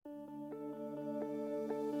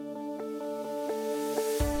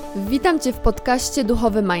Witam Cię w podcaście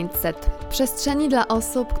Duchowy Mindset. Przestrzeni dla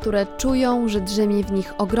osób, które czują, że drzemie w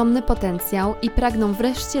nich ogromny potencjał i pragną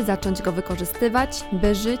wreszcie zacząć go wykorzystywać,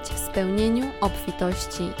 by żyć w spełnieniu,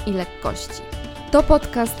 obfitości i lekkości. To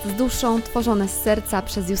podcast z duszą tworzony z serca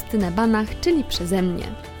przez Justynę Banach, czyli przeze mnie.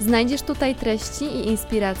 Znajdziesz tutaj treści i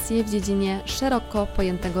inspiracje w dziedzinie szeroko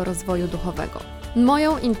pojętego rozwoju duchowego.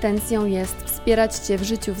 Moją intencją jest wspierać Cię w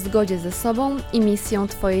życiu w zgodzie ze sobą i misją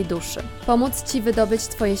Twojej duszy. Pomóc Ci wydobyć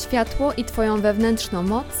Twoje światło i Twoją wewnętrzną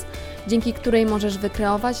moc, dzięki której możesz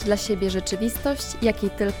wykreować dla siebie rzeczywistość, jakiej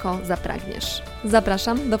tylko zapragniesz.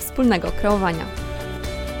 Zapraszam do wspólnego kreowania.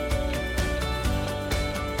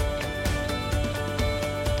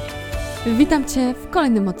 Witam Cię w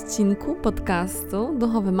kolejnym odcinku podcastu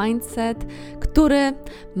Duchowy Mindset, który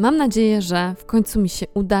mam nadzieję, że w końcu mi się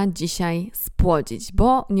uda dzisiaj spłodzić,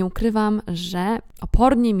 bo nie ukrywam, że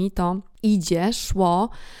opornie mi to szło,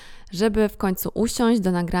 żeby w końcu usiąść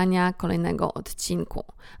do nagrania kolejnego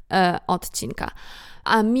odcinka.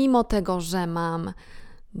 A mimo tego, że mam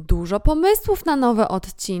dużo pomysłów na nowe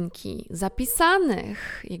odcinki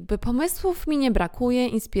zapisanych, pomysłów mi nie brakuje,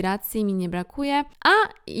 inspiracji mi nie brakuje, a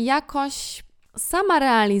jakoś sama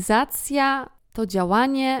realizacja, to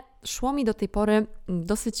działanie szło mi do tej pory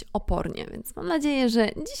dosyć opornie, więc mam nadzieję, że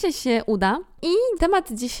dzisiaj się uda. I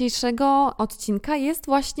temat dzisiejszego odcinka jest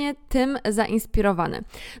właśnie tym zainspirowany.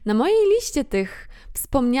 Na mojej liście tych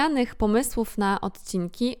wspomnianych pomysłów na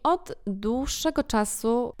odcinki od dłuższego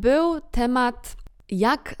czasu był temat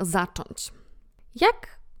jak zacząć. Jak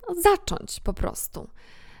zacząć po prostu.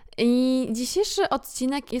 I dzisiejszy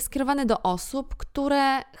odcinek jest skierowany do osób,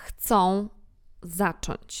 które chcą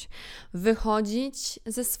zacząć. Wychodzić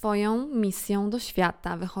ze swoją misją do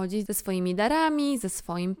świata, wychodzić ze swoimi darami, ze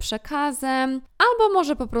swoim przekazem, albo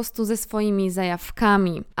może po prostu ze swoimi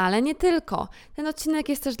zajawkami, ale nie tylko. Ten odcinek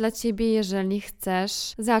jest też dla Ciebie, jeżeli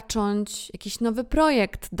chcesz zacząć jakiś nowy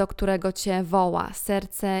projekt, do którego Cię woła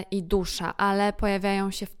serce i dusza, ale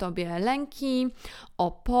pojawiają się w Tobie lęki,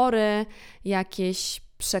 opory, jakieś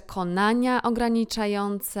przekonania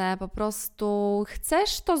ograniczające, po prostu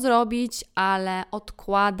chcesz to zrobić, ale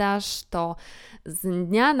odkładasz to z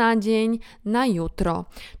dnia na dzień na jutro.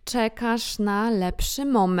 Czekasz na lepszy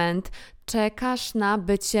moment, czekasz na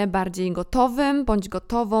bycie bardziej gotowym bądź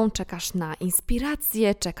gotową, czekasz na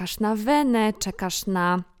inspirację, czekasz na wenę, czekasz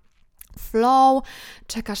na flow,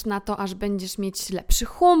 czekasz na to, aż będziesz mieć lepszy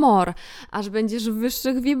humor, aż będziesz w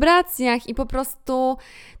wyższych wibracjach i po prostu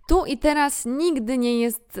tu i teraz nigdy nie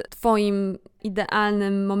jest Twoim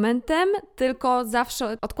idealnym momentem, tylko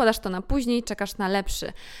zawsze odkładasz to na później, czekasz na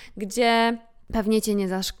lepszy, gdzie pewnie Cię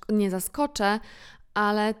nie zaskoczę,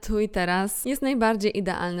 ale tu i teraz jest najbardziej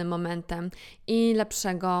idealnym momentem i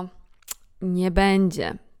lepszego nie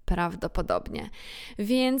będzie. Prawdopodobnie.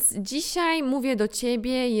 Więc dzisiaj mówię do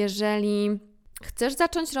Ciebie, jeżeli chcesz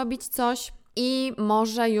zacząć robić coś i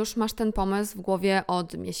może już masz ten pomysł w głowie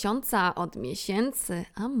od miesiąca, od miesięcy,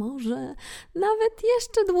 a może nawet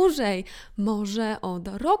jeszcze dłużej, może od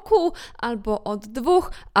roku, albo od 2,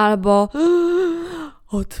 albo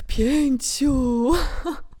od 5.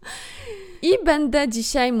 I będę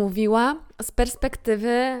dzisiaj mówiła z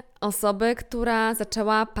perspektywy osoby, która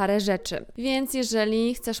zaczęła parę rzeczy. Więc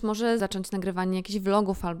jeżeli chcesz może zacząć nagrywanie jakichś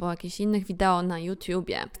vlogów albo jakichś innych wideo na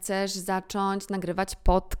YouTubie, chcesz zacząć nagrywać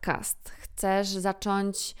podcast, chcesz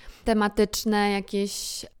zacząć tematyczne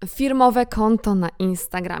jakieś firmowe konto na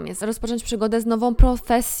Instagramie, rozpocząć przygodę z nową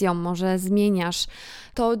profesją, może zmieniasz,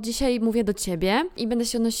 to dzisiaj mówię do Ciebie i będę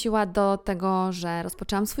się odnosiła do tego, że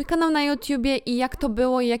rozpoczęłam swój kanał na YouTubie i jak to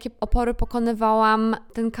było i jakie opory pokonywałam.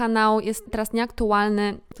 Ten kanał jest teraz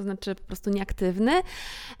nieaktualny, to znaczy po prostu nieaktywny,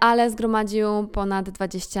 ale zgromadził ponad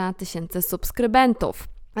 20 000 subskrybentów.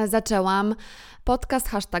 Zaczęłam podcast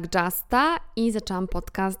 #Justa i zaczęłam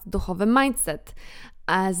podcast Duchowy Mindset.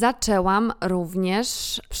 Zaczęłam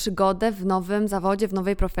również przygodę w nowym zawodzie, w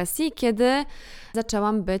nowej profesji, kiedy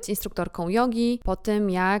zaczęłam być instruktorką jogi po tym,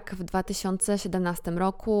 jak w 2017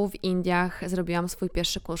 roku w Indiach zrobiłam swój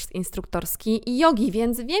pierwszy kurs instruktorski jogi,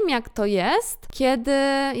 więc wiem, jak to jest, kiedy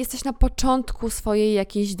jesteś na początku swojej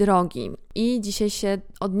jakiejś drogi. I dzisiaj się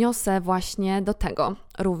odniosę właśnie do tego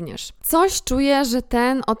również. Coś czuję, że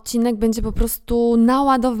ten odcinek będzie po prostu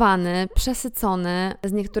naładowany, przesycony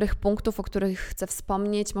z niektórych punktów, o których chcę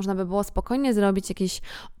wspomnieć. Można by było spokojnie zrobić jakieś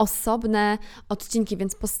osobne odcinki,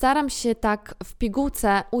 więc postaram się tak w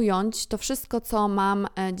pigułce ująć to wszystko, co mam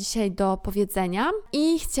dzisiaj do powiedzenia.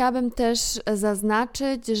 I chciałabym też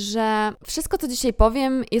zaznaczyć, że wszystko, co dzisiaj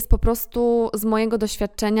powiem, jest po prostu z mojego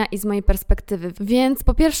doświadczenia i z mojej perspektywy. Więc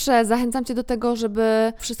po pierwsze zachęcam Cię do tego,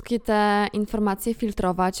 żeby wszystkie te informacje filtrować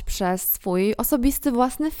kierować przez swój osobisty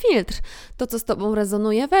własny filtr. To, co z Tobą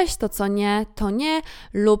rezonuje, weź, to, co nie, to nie,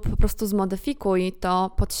 lub po prostu zmodyfikuj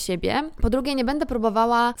to pod siebie. Po drugie, nie będę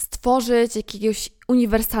próbowała stworzyć jakiegoś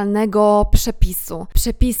uniwersalnego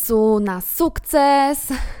przepisu na sukces,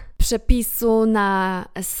 przepisu na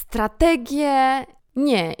strategię.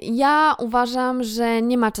 Nie, ja uważam, że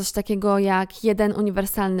nie ma czegoś takiego jak jeden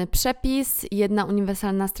uniwersalny przepis, jedna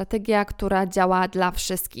uniwersalna strategia, która działa dla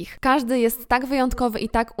wszystkich. Każdy jest tak wyjątkowy i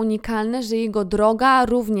tak unikalny, że jego droga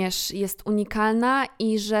również jest unikalna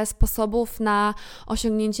i że sposobów na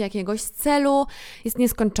osiągnięcie jakiegoś celu jest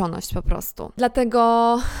nieskończoność po prostu.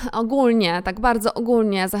 Dlatego ogólnie, tak bardzo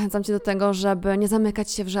ogólnie zachęcam Cię do tego, żeby nie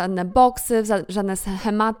zamykać się w żadne boksy, w żadne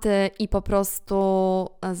schematy i po prostu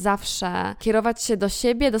zawsze kierować się do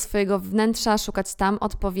siebie, do swojego wnętrza, szukać tam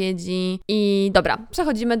odpowiedzi. I dobra,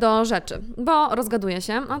 przechodzimy do rzeczy, bo rozgaduję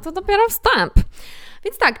się, a to dopiero wstęp.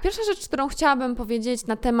 Więc tak, pierwsza rzecz, którą chciałabym powiedzieć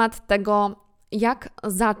na temat tego, jak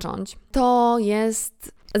zacząć, to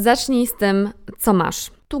jest zacznij z tym, co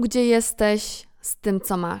masz. Tu, gdzie jesteś, z tym,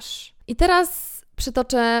 co masz. I teraz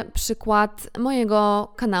przytoczę przykład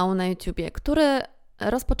mojego kanału na YouTubie, który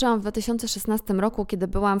rozpoczęłam w 2016 roku, kiedy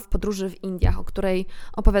byłam w podróży w Indiach, o której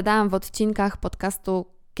opowiadałam w odcinkach podcastu,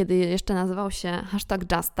 kiedy jeszcze nazywał się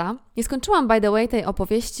 #Justa. Nie skończyłam, by the way, tej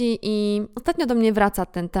opowieści i ostatnio do mnie wraca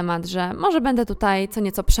ten temat, że może będę tutaj co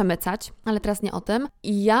nieco przemycać, ale teraz nie o tym.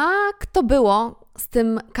 I jak to było z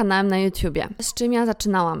tym kanałem na YouTubie? Z czym ja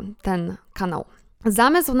zaczynałam ten kanał?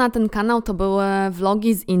 Zamysł na ten kanał to były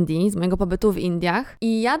vlogi z Indii, z mojego pobytu w Indiach.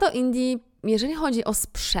 I ja do Indii, jeżeli chodzi o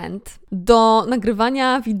sprzęt, do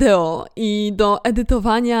nagrywania wideo i do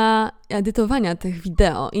edytowania tych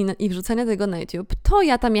wideo i wrzucania tego na YouTube, to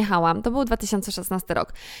ja tam jechałam. To był 2016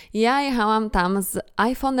 rok. Ja jechałam tam z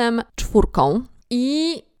iPhone'em 4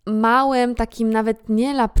 i małym takim nawet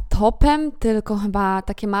nie laptopem, tylko chyba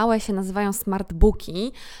takie małe się nazywają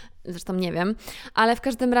smartbooki. Zresztą nie wiem, ale w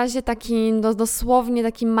każdym razie takim dosłownie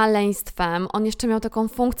takim maleństwem. On jeszcze miał taką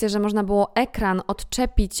funkcję, że można było ekran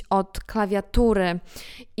odczepić od klawiatury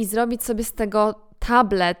i zrobić sobie z tego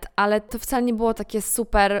tablet, ale to wcale nie było takie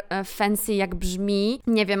super fancy, jak brzmi.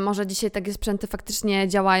 Nie wiem, może dzisiaj takie sprzęty faktycznie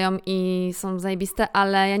działają i są zajebiste,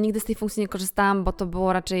 ale ja nigdy z tej funkcji nie korzystałam, bo to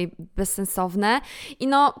było raczej bezsensowne. I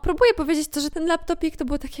no, próbuję powiedzieć to, że ten laptopik to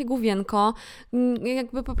było takie główienko.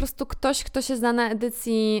 Jakby po prostu ktoś, kto się zna na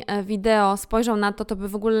edycji wideo, spojrzał na to, to by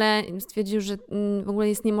w ogóle stwierdził, że w ogóle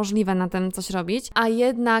jest niemożliwe na tym coś robić. A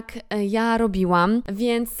jednak ja robiłam,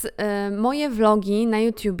 więc moje vlogi na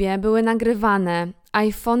YouTubie były nagrywane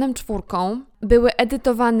iPhone'em 4, były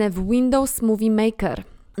edytowane w Windows Movie Maker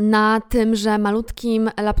na tymże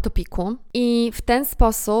malutkim laptopiku i w ten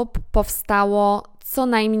sposób powstało co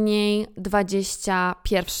najmniej 20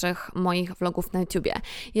 pierwszych moich vlogów na YouTubie.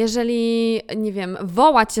 Jeżeli, nie wiem,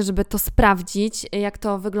 woła Cię, żeby to sprawdzić, jak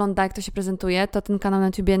to wygląda, jak to się prezentuje, to ten kanał na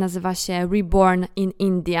YouTubie nazywa się Reborn in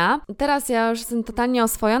India. Teraz ja już jestem totalnie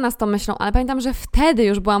oswojona z tą myślą, ale pamiętam, że wtedy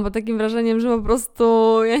już byłam pod takim wrażeniem, że po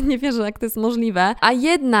prostu ja nie wierzę, jak to jest możliwe. A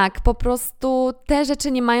jednak po prostu te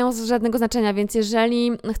rzeczy nie mają żadnego znaczenia, więc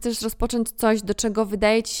jeżeli chcesz rozpocząć coś, do czego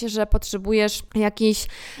wydaje Ci się, że potrzebujesz jakiś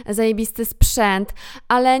zajebisty sprzęt,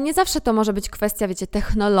 ale nie zawsze to może być kwestia, wiecie,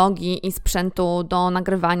 technologii i sprzętu do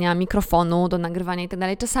nagrywania, mikrofonu, do nagrywania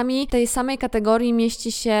itd. Czasami w tej samej kategorii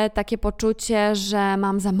mieści się takie poczucie, że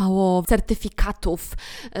mam za mało certyfikatów,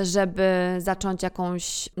 żeby zacząć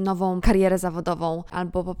jakąś nową karierę zawodową,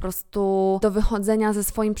 albo po prostu do wychodzenia ze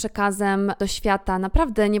swoim przekazem do świata.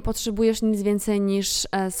 Naprawdę nie potrzebujesz nic więcej niż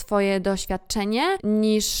swoje doświadczenie,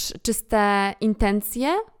 niż czyste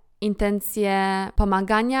intencje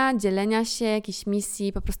pomagania, dzielenia się, jakiejś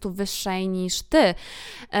misji po prostu wyższej niż Ty.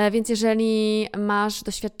 Więc jeżeli masz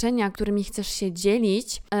doświadczenia, którymi chcesz się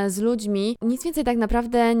dzielić z ludźmi, nic więcej tak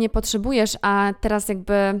naprawdę nie potrzebujesz, a teraz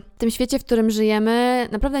jakby w tym świecie, w którym żyjemy,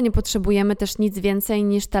 naprawdę nie potrzebujemy też nic więcej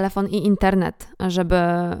niż telefon i internet, żeby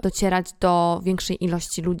docierać do większej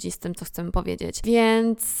ilości ludzi z tym, co chcemy powiedzieć.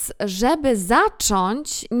 Więc żeby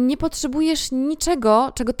zacząć, nie potrzebujesz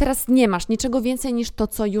niczego, czego teraz nie masz, niczego więcej niż to,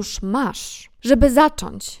 co już masz, żeby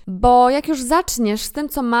zacząć. Bo jak już zaczniesz z tym,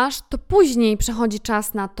 co masz, to później przychodzi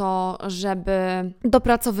czas na to, żeby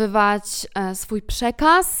dopracowywać swój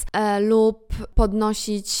przekaz lub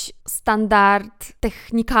podnosić standard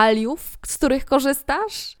technikaliów, z których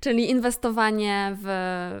korzystasz, czyli inwestowanie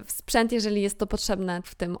w sprzęt, jeżeli jest to potrzebne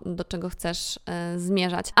w tym, do czego chcesz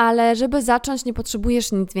zmierzać. Ale żeby zacząć, nie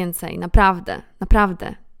potrzebujesz nic więcej. Naprawdę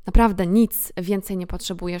nic więcej nie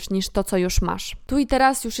potrzebujesz niż to, co już masz. Tu i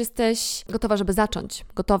teraz już jesteś gotowa, żeby zacząć.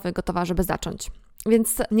 Gotowa, żeby zacząć.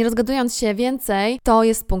 Więc nie rozgadując się więcej, to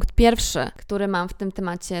jest punkt pierwszy, który mam w tym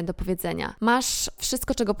temacie do powiedzenia. Masz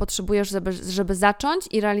wszystko, czego potrzebujesz, żeby zacząć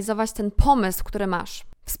i realizować ten pomysł, który masz.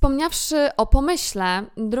 Wspomniawszy o pomyśle,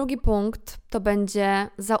 drugi punkt to będzie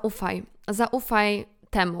zaufaj. Zaufaj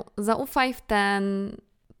temu. Zaufaj w ten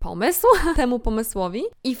pomysł, temu pomysłowi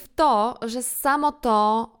i w to, że samo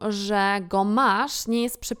to, że go masz, nie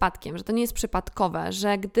jest przypadkiem, że to nie jest przypadkowe,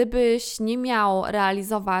 że gdybyś nie miał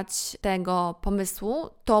realizować tego pomysłu,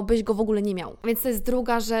 to byś go w ogóle nie miał. Więc to jest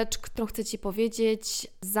druga rzecz, którą chcę Ci powiedzieć.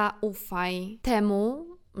 Zaufaj temu,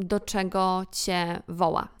 do czego Cię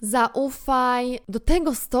woła. Zaufaj do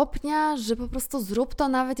tego stopnia, że po prostu zrób to,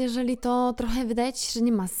 nawet jeżeli to trochę wydaje Ci się, że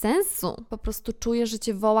nie ma sensu. Po prostu czujesz, że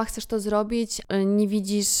Cię woła, chcesz to zrobić, nie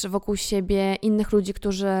widzisz wokół siebie innych ludzi,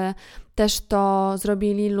 którzy też to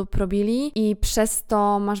zrobili lub robili i przez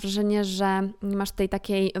to masz wrażenie, że nie masz tej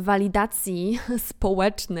takiej walidacji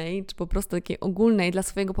społecznej, czy po prostu takiej ogólnej dla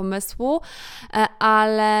swojego pomysłu,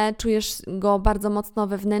 ale czujesz go bardzo mocno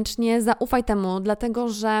wewnętrznie. Zaufaj temu, dlatego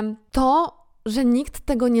że to, że nikt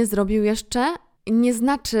tego nie zrobił jeszcze, nie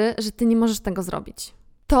znaczy, że Ty nie możesz tego zrobić.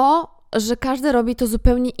 To, że każdy robi to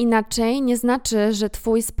zupełnie inaczej, nie znaczy, że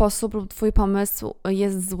Twój sposób lub Twój pomysł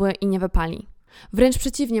jest zły i nie wypali. Wręcz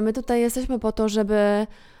przeciwnie, my tutaj jesteśmy po to, żeby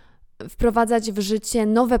wprowadzać w życie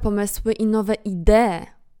nowe pomysły i nowe idee.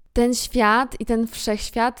 Ten świat i ten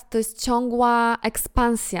wszechświat to jest ciągła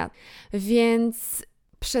ekspansja, więc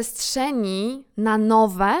przestrzeni na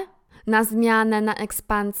nowe, na zmianę, na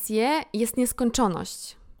ekspansję jest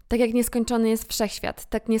nieskończoność. Tak jak nieskończony jest wszechświat,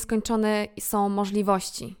 tak nieskończone są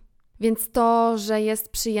możliwości. Więc to, że jest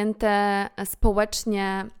przyjęte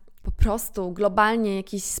społecznie, po prostu globalnie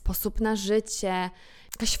jakiś sposób na życie,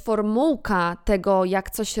 jakaś formułka tego, jak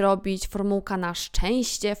coś robić, formułka na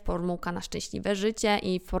szczęście, formułka na szczęśliwe życie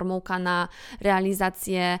i formułka na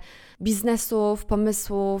realizację biznesów,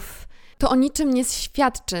 pomysłów, to o niczym nie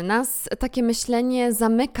świadczy. Nas takie myślenie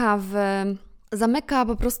zamyka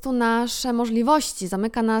po prostu nasze możliwości,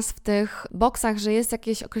 zamyka nas w tych boksach, że jest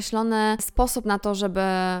jakiś określony sposób na to, żeby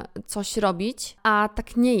coś robić, a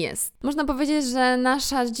tak nie jest. Można powiedzieć, że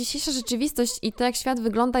nasza dzisiejsza rzeczywistość i to, jak świat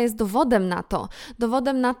wygląda, jest dowodem na to.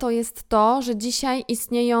 Dowodem na to jest to, że dzisiaj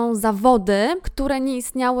istnieją zawody, które nie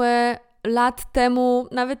istniały lat temu,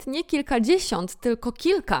 nawet nie kilkadziesiąt, tylko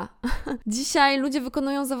kilka. Dzisiaj ludzie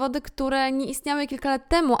wykonują zawody, które nie istniały kilka lat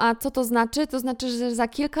temu, a co to znaczy? To znaczy, że za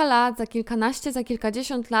kilka lat, za kilkanaście, za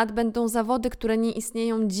kilkadziesiąt lat będą zawody, które nie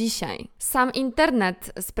istnieją dzisiaj. Sam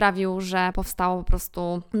internet sprawił, że powstało po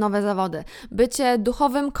prostu nowe zawody. Bycie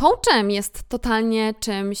duchowym coachem jest totalnie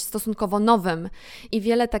czymś stosunkowo nowym i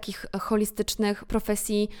wiele takich holistycznych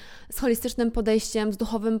profesji z holistycznym podejściem, z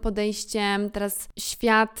duchowym podejściem. Teraz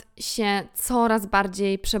świat się coraz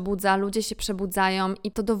bardziej przebudza, ludzie się przebudzają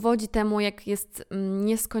i to dowodzi temu, jak jest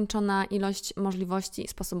nieskończona ilość możliwości i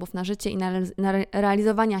sposobów na życie i na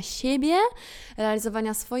realizowania siebie,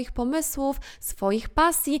 realizowania swoich pomysłów, swoich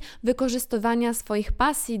pasji, wykorzystywania swoich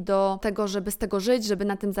pasji do tego, żeby z tego żyć, żeby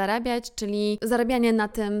na tym zarabiać, czyli zarabianie na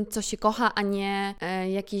tym, co się kocha, a nie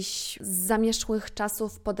jakichś zamierzchłych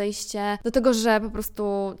czasów podejście do tego, że po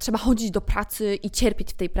prostu trzeba chodzić do pracy i cierpieć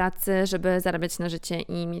w tej pracy, żeby zarabiać na życie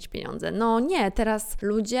i mieć pieniądze. No nie, teraz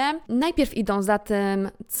ludzie najpierw idą za tym,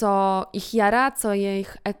 co ich jara, co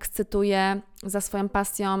ich ekscytuje, za swoją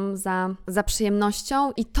pasją, za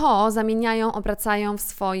przyjemnością i to zamieniają, obracają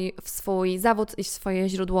w swój zawód i w swoje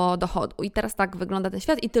źródło dochodu. I teraz tak wygląda ten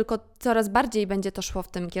świat i tylko coraz bardziej będzie to szło w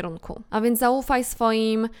tym kierunku. A więc zaufaj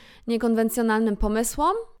swoim niekonwencjonalnym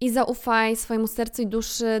pomysłom i zaufaj swojemu sercu i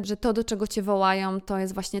duszy, że to, do czego Cię wołają, to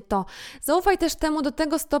jest właśnie to. Zaufaj też temu do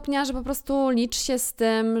tego stopnia, że po prostu licz się z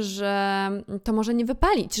tym, że to może nie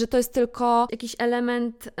wypalić, że to jest tylko jakiś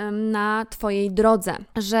element na Twojej drodze,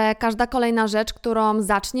 że każda kolejna rzecz, którą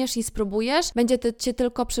zaczniesz i spróbujesz, będzie Cię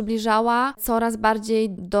tylko przybliżała coraz bardziej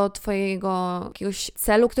do Twojego jakiegoś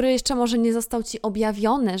celu, który jeszcze może nie został Ci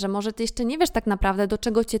objawiony, że może Ty jeszcze nie wiesz tak naprawdę, do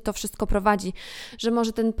czego Cię to wszystko prowadzi, że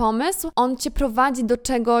może ten pomysł, on Cię prowadzi do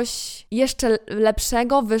czegoś jeszcze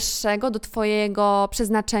lepszego, wyższego, do Twojego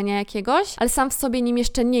przeznaczenia jakiegoś, ale sam w sobie nim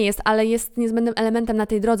jeszcze nie jest, ale jest niezbędnym elementem na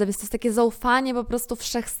tej drodze, więc to jest takie zaufanie po prostu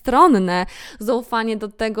wszechstronne, zaufanie do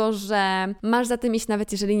tego, że masz za tym iść,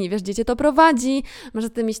 nawet jeżeli nie wiesz, gdzie Cię to prowadzi, masz za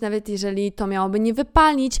tym iść nawet jeżeli to miałoby nie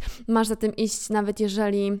wypalić, masz za tym iść nawet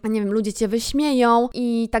jeżeli, nie wiem, ludzie Cię wyśmieją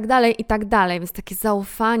i tak dalej, więc takie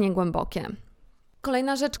zaufanie głębokie.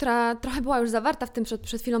 Kolejna rzecz, która trochę była już zawarta w tym,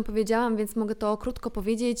 przed chwilą powiedziałam, więc mogę to krótko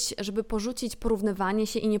powiedzieć, żeby porzucić porównywanie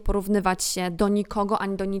się i nie porównywać się do nikogo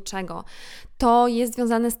ani do niczego. To jest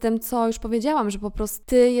związane z tym, co już powiedziałam, że po prostu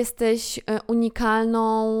Ty jesteś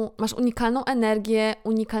masz unikalną energię,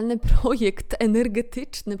 unikalny projekt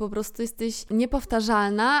energetyczny, po prostu jesteś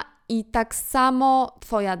niepowtarzalna. I tak samo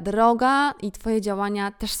Twoja droga i Twoje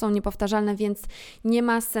działania też są niepowtarzalne, więc nie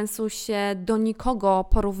ma sensu się do nikogo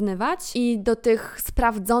porównywać i do tych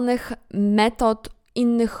sprawdzonych metod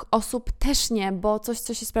innych osób też nie, bo coś,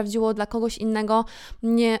 co się sprawdziło dla kogoś innego,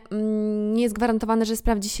 nie jest gwarantowane, że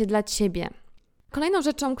sprawdzi się dla Ciebie. Kolejną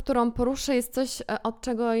rzeczą, którą poruszę, jest coś, od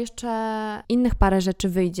czego jeszcze innych parę rzeczy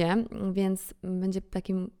wyjdzie, więc będzie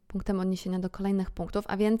takim punktem odniesienia do kolejnych punktów,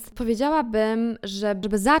 a więc powiedziałabym, że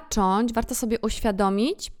żeby zacząć, warto sobie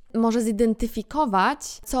uświadomić, może zidentyfikować,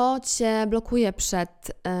 co Cię blokuje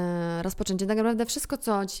przed rozpoczęciem. Tak naprawdę wszystko,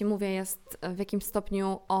 co Ci mówię, jest w jakimś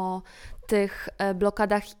stopniu o tych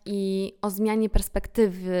blokadach i o zmianie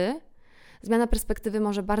perspektywy. Zmiana perspektywy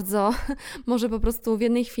może po prostu w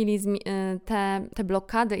jednej chwili te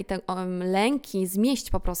blokady i te lęki zmieść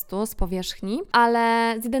po prostu z powierzchni,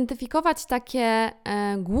 ale zidentyfikować takie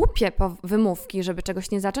głupie wymówki, żeby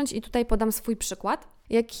czegoś nie zacząć. I tutaj podam swój przykład.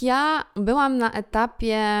 Jak ja byłam na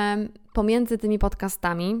etapie pomiędzy tymi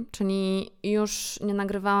podcastami, czyli już nie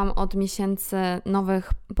nagrywałam od miesięcy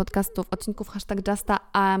nowych podcastów, odcinków #Justa,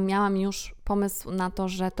 a miałam już pomysł na to,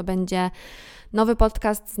 że to będzie nowy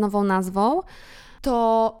podcast z nową nazwą,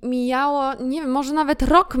 to mijało, nie wiem, może nawet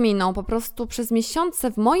rok minął, po prostu przez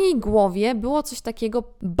miesiące w mojej głowie było coś takiego,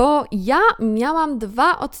 bo ja miałam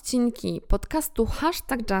 2 odcinki podcastu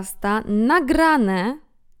 #Justa nagrane,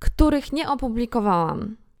 których nie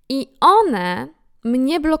opublikowałam. I one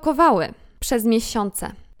mnie blokowały przez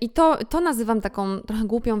miesiące. I to nazywam taką trochę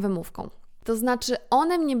głupią wymówką. To znaczy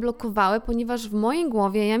one mnie blokowały, ponieważ w mojej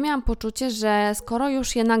głowie ja miałam poczucie, że skoro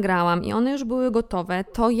już je nagrałam i one już były gotowe,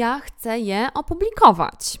 to ja chcę je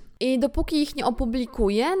opublikować. I dopóki ich nie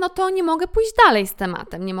opublikuję, no to nie mogę pójść dalej z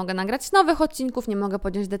tematem. Nie mogę nagrać nowych odcinków, nie mogę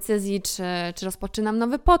podjąć decyzji, czy rozpoczynam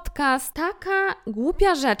nowy podcast. Taka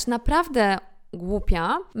głupia rzecz, naprawdę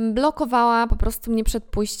głupia, blokowała po prostu mnie przed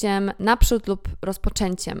pójściem naprzód lub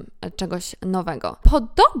rozpoczęciem czegoś nowego.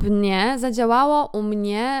 Podobnie zadziałało u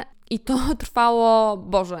mnie i to trwało,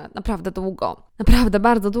 naprawdę długo. Naprawdę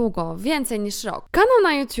bardzo długo, więcej niż rok. Kanał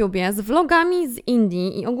na YouTubie z vlogami z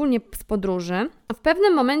Indii i ogólnie z podróży w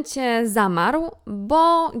pewnym momencie zamarł,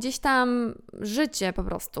 bo gdzieś tam życie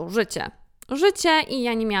i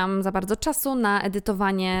ja nie miałam za bardzo czasu na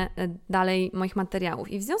edytowanie dalej moich materiałów.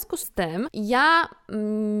 I w związku z tym ja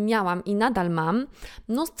miałam i nadal mam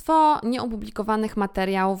mnóstwo nieopublikowanych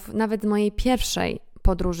materiałów, nawet z mojej pierwszej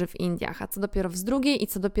podróży w Indiach, a co dopiero z drugiej i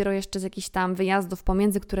co dopiero jeszcze z jakichś tam wyjazdów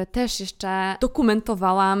pomiędzy, które też jeszcze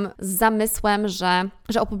dokumentowałam z zamysłem, że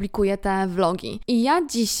opublikuję te vlogi. I ja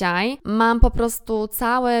dzisiaj mam po prostu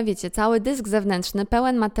cały dysk zewnętrzny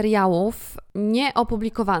pełen materiałów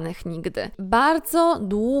nieopublikowanych nigdy. Bardzo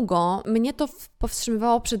długo mnie to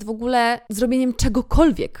powstrzymywało przed w ogóle zrobieniem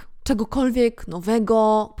czegokolwiek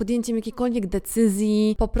nowego, podjęciem jakiejkolwiek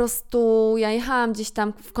decyzji. Po prostu ja jechałam gdzieś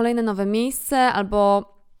tam w kolejne nowe miejsce,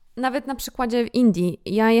 albo nawet na przykładzie w Indii.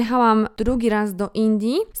 Ja jechałam drugi raz do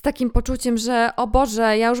Indii z takim poczuciem, że o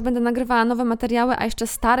Boże, ja już będę nagrywała nowe materiały, a jeszcze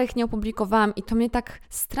starych nie opublikowałam i to mnie tak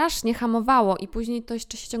strasznie hamowało i później to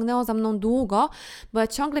jeszcze się ciągnęło za mną długo, bo ja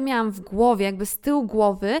ciągle miałam w głowie, jakby z tyłu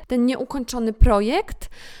głowy, ten nieukończony projekt,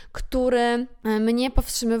 który mnie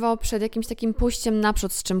powstrzymywał przed jakimś takim pójściem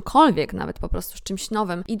naprzód z czymkolwiek, nawet po prostu z czymś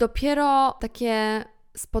nowym. I dopiero takie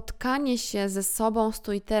spotkanie się ze sobą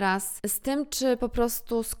tu i teraz, z tym, czy po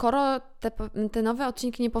prostu skoro te nowe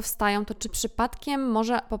odcinki nie powstają, to czy przypadkiem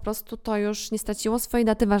może po prostu to już nie straciło swojej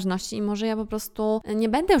daty ważności i może ja po prostu nie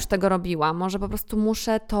będę już tego robiła, może po prostu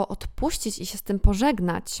muszę to odpuścić i się z tym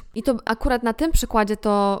pożegnać. I to akurat na tym przykładzie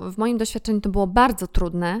to w moim doświadczeniu to było bardzo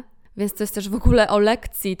trudne, więc to jest też w ogóle o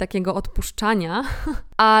lekcji takiego odpuszczania,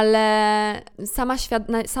 ale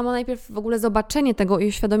samo najpierw w ogóle zobaczenie tego i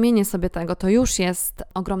uświadomienie sobie tego, to już jest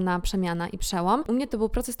ogromna przemiana i przełom. U mnie to był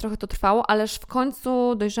proces, trochę to trwało, ależ w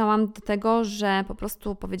końcu dojrzałam do tego, że po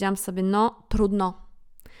prostu powiedziałam sobie,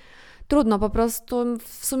 trudno, po prostu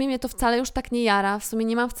w sumie mnie to wcale już tak nie jara, w sumie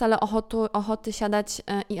nie mam wcale ochoty siadać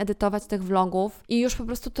i edytować tych vlogów i już po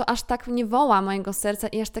prostu to aż tak nie woła mojego serca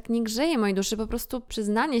i aż tak nie grzeje mojej duszy, po prostu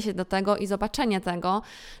przyznanie się do tego i zobaczenie tego,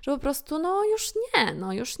 że po prostu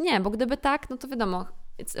już nie, bo gdyby tak, no to wiadomo,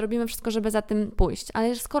 robimy wszystko, żeby za tym pójść.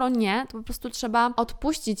 Ale skoro nie, to po prostu trzeba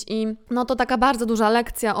odpuścić i no to taka bardzo duża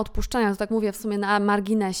lekcja odpuszczania, to tak mówię w sumie na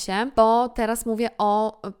marginesie, bo teraz mówię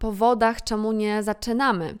o powodach, czemu nie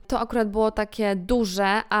zaczynamy. To akurat było takie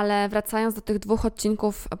duże, ale wracając do tych 2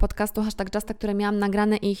 odcinków podcastu #Justa, które miałam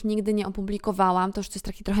nagrane i ich nigdy nie opublikowałam, to już jest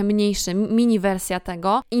taki trochę mniejszy, mini wersja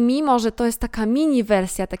tego. I mimo, że to jest taka mini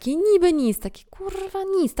wersja, taki niby nic, taki kurwa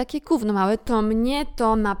nic, takie gówno małe, to mnie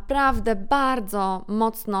to naprawdę bardzo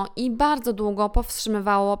mocno i bardzo długo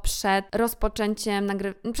powstrzymywało przed rozpoczęciem,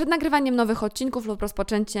 przed nagrywaniem nowych odcinków lub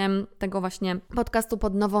rozpoczęciem tego właśnie podcastu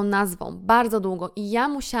pod nową nazwą. Bardzo długo. I ja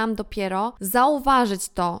musiałam dopiero zauważyć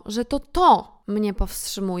to, że to mnie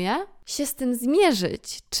powstrzymuje, się z tym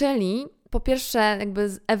zmierzyć, czyli po pierwsze jakby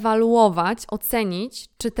zewaluować, ocenić,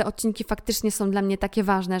 czy te odcinki faktycznie są dla mnie takie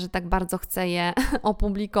ważne, że tak bardzo chcę je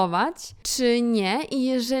opublikować, czy nie. I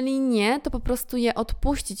jeżeli nie, to po prostu je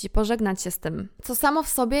odpuścić i pożegnać się z tym. Co samo w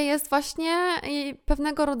sobie jest właśnie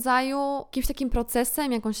pewnego rodzaju jakimś takim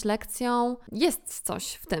procesem, jakąś lekcją. Jest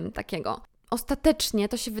coś w tym takiego. Ostatecznie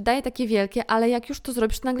to się wydaje takie wielkie, ale jak już to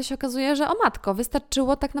zrobisz, to nagle się okazuje, że o matko,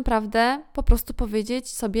 wystarczyło tak naprawdę po prostu powiedzieć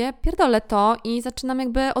sobie pierdolę to i zaczynam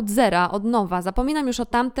jakby od zera, od nowa. Zapominam już o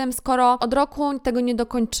tamtym, skoro od roku tego nie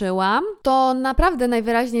dokończyłam, to naprawdę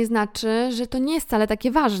najwyraźniej znaczy, że to nie jest wcale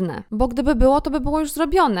takie ważne, bo gdyby było, to by było już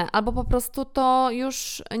zrobione, albo po prostu to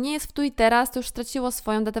już nie jest w tu i teraz, to już straciło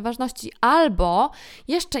swoją datę ważności, albo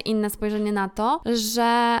jeszcze inne spojrzenie na to,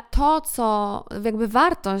 że to, co jakby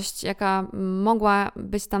wartość, jaka mogła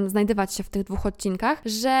być tam, znajdować się w tych 2 odcinkach,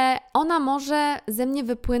 że ona może ze mnie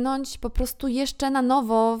wypłynąć po prostu jeszcze na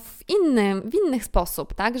nowo w inny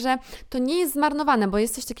sposób, tak, że to nie jest zmarnowane, bo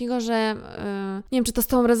jest coś takiego, że nie wiem, czy to z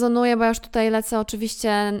Tobą rezonuje, bo ja już tutaj lecę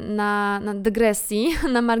oczywiście na dygresji,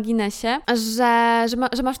 na marginesie,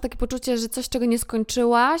 że masz takie poczucie, że coś, czego nie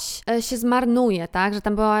skończyłaś, się zmarnuje, tak, że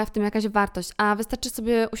tam była w tym jakaś wartość, a wystarczy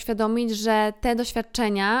sobie uświadomić, że te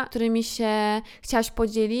doświadczenia, którymi się chciałaś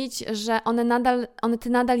podzielić, że ty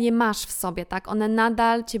nadal je masz w sobie, tak? One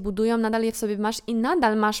nadal Cię budują, nadal je w sobie masz i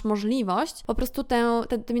nadal masz możliwość po prostu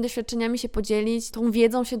tymi doświadczeniami się podzielić, tą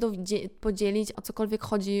wiedzą się podzielić, o cokolwiek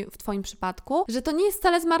chodzi w Twoim przypadku, że to nie jest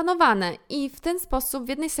wcale zmarnowane i w ten sposób w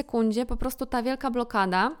jednej sekundzie po prostu ta wielka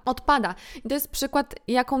blokada odpada. I to jest przykład,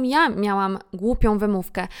 jaką ja miałam głupią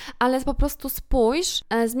wymówkę, ale po prostu spójrz,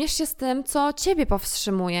 zmierz się z tym, co Ciebie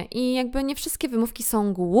powstrzymuje i jakby nie wszystkie wymówki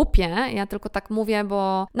są głupie, ja tylko tak mówię,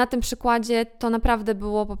 bo na tym przykładzie to naprawdę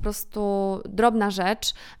było po prostu drobna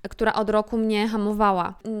rzecz, która od roku mnie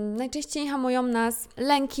hamowała. Najczęściej hamują nas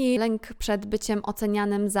lęk przed byciem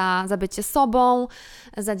ocenianym za bycie sobą,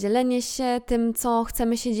 za dzielenie się tym, co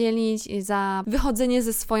chcemy się dzielić, i za wychodzenie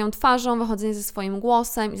ze swoją twarzą, wychodzenie ze swoim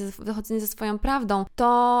głosem i wychodzenie ze swoją prawdą.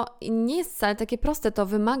 To nie jest wcale takie proste, to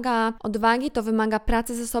wymaga odwagi, to wymaga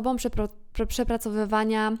pracy ze sobą,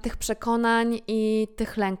 przepracowywania tych przekonań i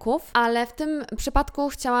tych lęków, ale w tym przypadku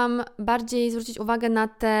chciałam bardziej zwrócić uwagę na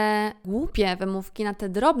te głupie wymówki, na te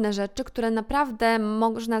drobne rzeczy, które naprawdę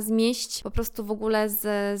można zmieść po prostu w ogóle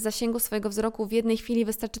z zasięgu swojego wzroku w jednej chwili.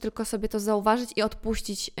 Wystarczy tylko sobie to zauważyć i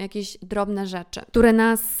odpuścić jakieś drobne rzeczy, które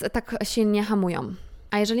nas tak silnie hamują.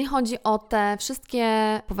 A jeżeli chodzi o te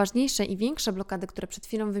wszystkie poważniejsze i większe blokady, które przed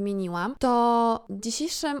chwilą wymieniłam, to w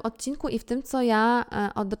dzisiejszym odcinku i w tym,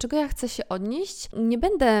 do czego ja chcę się odnieść, nie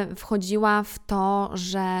będę wchodziła w to,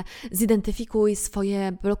 że zidentyfikuj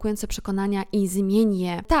swoje blokujące przekonania i zmień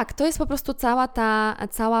je. Tak, to jest po prostu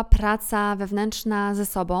cała praca wewnętrzna ze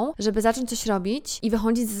sobą, żeby zacząć coś robić i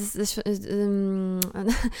wychodzić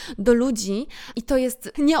do ludzi. I to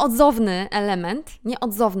jest nieodzowny element,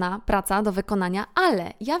 nieodzowna praca do wykonania, ale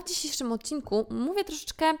ja w dzisiejszym odcinku mówię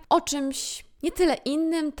troszeczkę o czymś nie tyle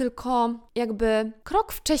innym, tylko jakby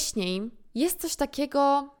krok wcześniej jest coś takiego,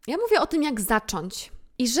 ja mówię o tym, jak zacząć.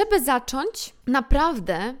 I żeby zacząć,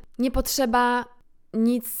 naprawdę nie potrzeba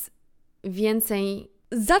nic więcej.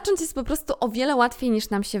 Zacząć jest po prostu o wiele łatwiej, niż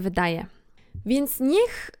nam się wydaje. Więc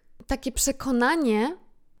niech takie przekonanie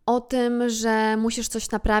o tym, że musisz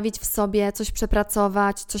coś naprawić w sobie, coś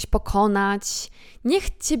przepracować, coś pokonać,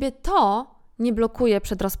 niech Ciebie to nie blokuje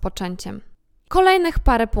przed rozpoczęciem. Kolejnych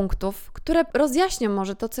parę punktów, które rozjaśnią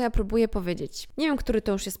może to, co ja próbuję powiedzieć. Nie wiem, który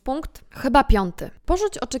to już jest punkt. Chyba 5.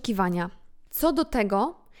 Porzuć oczekiwania. Co do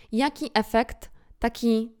tego, jaki efekt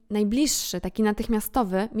taki najbliższy, taki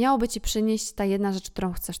natychmiastowy miałoby Ci przynieść ta jedna rzecz,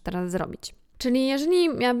 którą chcesz teraz zrobić. Czyli jeżeli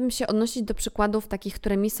miałabym się odnosić do przykładów takich,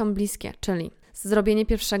 które mi są bliskie, czyli zrobienie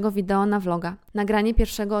pierwszego wideo na vloga, nagranie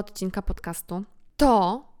pierwszego odcinka podcastu,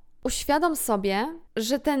 to uświadom sobie,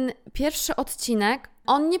 że ten pierwszy odcinek,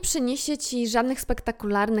 on nie przyniesie Ci żadnych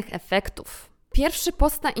spektakularnych efektów. Pierwszy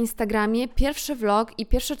post na Instagramie, pierwszy vlog i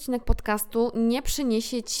pierwszy odcinek podcastu nie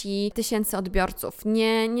przyniesie Ci 1000 odbiorców.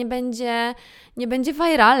 Nie będzie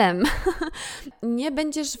viralem. Nie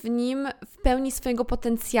będziesz w nim w pełni swojego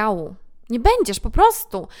potencjału. Nie będziesz po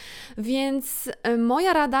prostu. Więc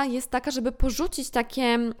moja rada jest taka, żeby porzucić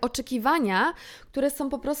takie oczekiwania, które są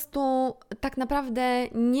po prostu tak naprawdę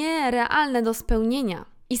nierealne do spełnienia.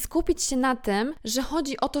 I skupić się na tym, że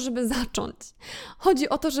chodzi o to, żeby zacząć. Chodzi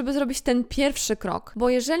o to, żeby zrobić ten pierwszy krok. Bo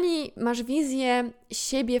jeżeli masz wizję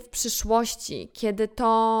siebie w przyszłości, kiedy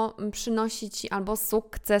to przynosi Ci albo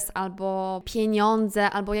sukces, albo pieniądze,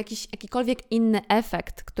 albo jakikolwiek inny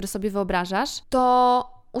efekt, który sobie wyobrażasz, to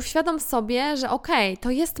uświadom sobie, że okej, to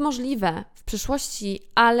jest możliwe w przyszłości,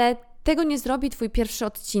 ale tego nie zrobi Twój pierwszy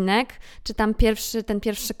odcinek, czy tam ten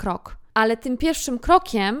pierwszy krok. Ale tym pierwszym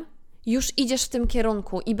krokiem już idziesz w tym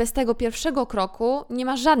kierunku i bez tego pierwszego kroku nie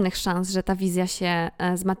masz żadnych szans, że ta wizja się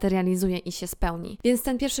zmaterializuje i się spełni. Więc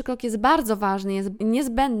ten pierwszy krok jest bardzo ważny, jest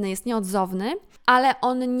niezbędny, jest nieodzowny, ale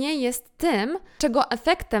on nie jest tym, czego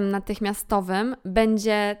efektem natychmiastowym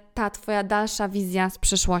będzie ta Twoja dalsza wizja z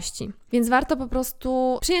przyszłości. Więc warto po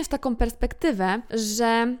prostu przyjąć taką perspektywę,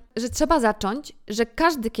 że trzeba zacząć, że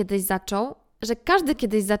każdy kiedyś zaczął, że każdy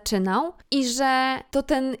kiedyś zaczynał i że to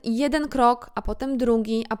ten jeden krok, a potem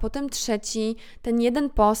drugi, a potem trzeci, ten jeden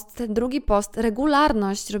post, ten drugi post,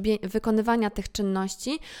 regularność wykonywania tych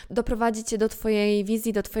czynności doprowadzi Cię do Twojej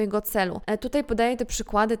wizji, do Twojego celu. Tutaj podaję te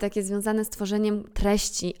przykłady takie związane z tworzeniem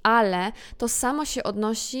treści, ale to samo się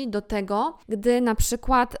odnosi do tego, gdy na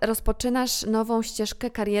przykład rozpoczynasz nową ścieżkę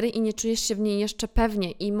kariery i nie czujesz się w niej jeszcze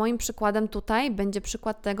pewnie. I moim przykładem tutaj będzie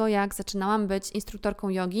przykład tego, jak zaczynałam być instruktorką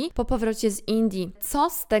jogi po powrocie z Indii. Co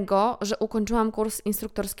z tego, że ukończyłam kurs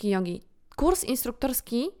instruktorski jogi? Kurs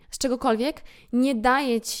instruktorski z czegokolwiek nie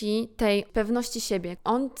daje Ci tej pewności siebie.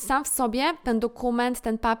 On sam w sobie, ten dokument,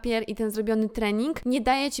 ten papier i ten zrobiony trening nie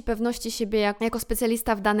daje Ci pewności siebie jako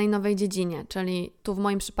specjalista w danej nowej dziedzinie, czyli tu w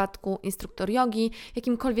moim przypadku instruktor jogi,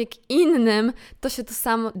 jakimkolwiek innym, to się to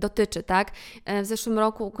samo dotyczy, tak? W zeszłym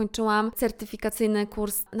roku ukończyłam certyfikacyjny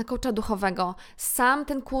kurs na coacha duchowego. Sam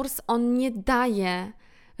ten kurs, on nie daje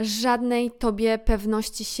żadnej Tobie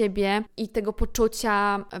pewności siebie i tego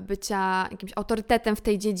poczucia bycia jakimś autorytetem w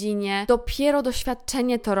tej dziedzinie. Dopiero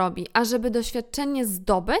doświadczenie to robi, a żeby doświadczenie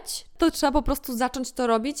zdobyć, to trzeba po prostu zacząć to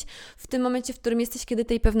robić w tym momencie, w którym jesteś, kiedy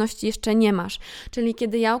tej pewności jeszcze nie masz. Czyli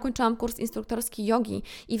kiedy ja ukończyłam kurs instruktorski jogi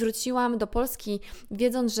i wróciłam do Polski,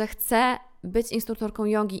 wiedząc, że chcę być instruktorką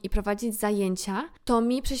jogi i prowadzić zajęcia, to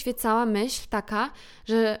mi przyświecała myśl taka,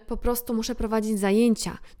 że po prostu muszę prowadzić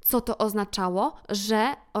zajęcia. Co to oznaczało? Że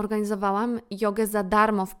organizowałam jogę za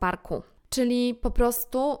darmo w parku. Czyli po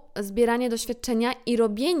prostu zbieranie doświadczenia i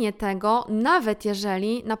robienie tego, nawet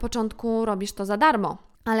jeżeli na początku robisz to za darmo.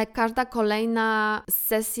 Ale każda kolejna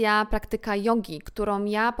sesja, praktyka jogi, którą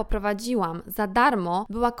ja poprowadziłam za darmo,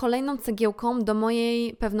 była kolejną cegiełką do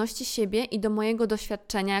mojej pewności siebie i do mojego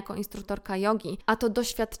doświadczenia jako instruktorka jogi. A to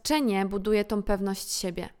doświadczenie buduje tą pewność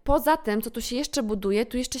siebie. Poza tym, co tu się jeszcze buduje,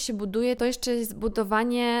 to jeszcze jest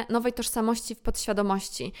budowanie nowej tożsamości w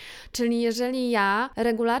podświadomości. Czyli jeżeli ja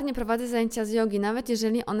regularnie prowadzę zajęcia z jogi, nawet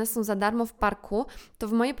jeżeli one są za darmo w parku, to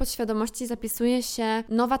w mojej podświadomości zapisuje się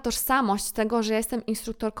nowa tożsamość tego, że ja jestem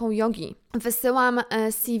instruktorką jogi. Wysyłam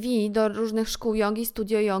CV do różnych szkół jogi,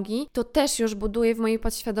 studio jogi, to też już buduje w mojej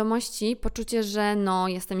podświadomości poczucie, że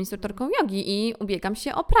jestem instruktorką jogi i ubiegam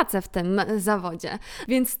się o pracę w tym zawodzie.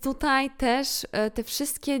 Więc tutaj też te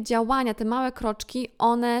wszystkie działania, te małe kroczki,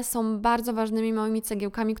 one są bardzo ważnymi małymi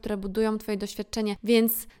cegiełkami, które budują Twoje doświadczenie.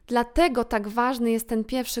 Więc dlatego tak ważny jest ten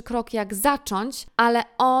pierwszy krok, jak zacząć, ale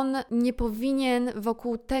on nie powinien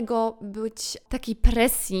wokół tego być takiej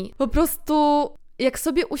presji. Po prostu jak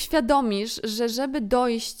sobie uświadomisz, że żeby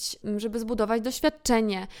dojść, żeby zbudować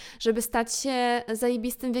doświadczenie, żeby stać się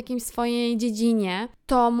zajebistym w jakimś swojej dziedzinie,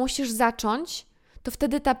 to musisz zacząć, to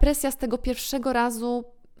wtedy ta presja z tego pierwszego razu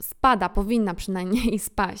spada, powinna przynajmniej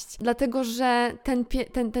spaść. Dlatego, że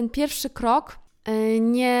ten pierwszy krok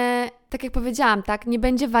tak jak powiedziałam, tak, nie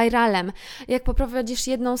będzie viralem. Jak poprowadzisz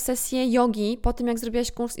jedną sesję jogi, po tym jak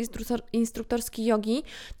zrobiłaś kurs instruktorski jogi,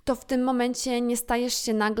 to w tym momencie nie stajesz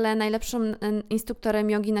się nagle najlepszym instruktorem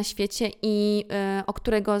jogi na świecie i o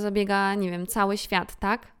którego zabiega, nie wiem, cały świat,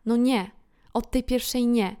 tak? No nie. Od tej pierwszej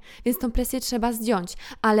nie. Więc tą presję trzeba zdjąć.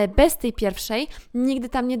 Ale bez tej pierwszej nigdy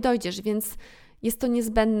tam nie dojdziesz, więc jest to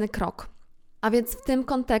niezbędny krok. A więc w tym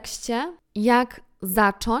kontekście, jak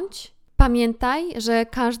zacząć? Pamiętaj, że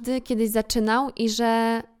każdy kiedyś zaczynał i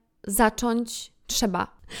że zacząć trzeba.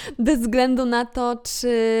 Bez względu na to,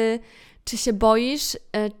 Czy się boisz,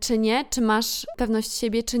 czy nie? Czy masz pewność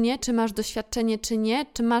siebie, czy nie? Czy masz doświadczenie, czy nie?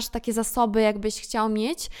 Czy masz takie zasoby, jakbyś chciał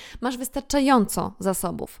mieć? Masz wystarczająco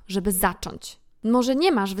zasobów, żeby zacząć. Może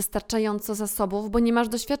nie masz wystarczająco zasobów, bo nie masz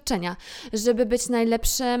doświadczenia, żeby być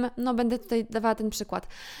najlepszym, będę tutaj dawała ten przykład,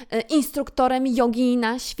 instruktorem jogi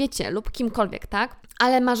na świecie lub kimkolwiek, tak?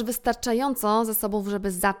 Ale masz wystarczająco zasobów,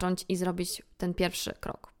 żeby zacząć i zrobić ten pierwszy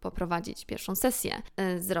krok, poprowadzić pierwszą sesję,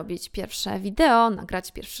 zrobić pierwsze wideo,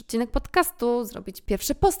 nagrać pierwszy odcinek podcastu, zrobić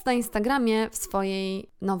pierwszy post na Instagramie w swojej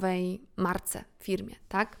nowej marce, firmie,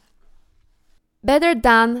 tak? Better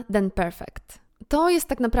done than perfect. To jest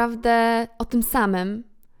tak naprawdę o tym samym.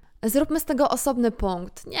 Zróbmy z tego osobny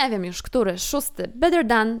punkt. Nie wiem już, który, 6. Better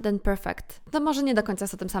done than perfect. To może nie do końca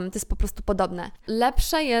jest o tym samym, to jest po prostu podobne.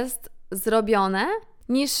 Lepsze jest zrobione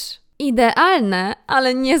niż idealne,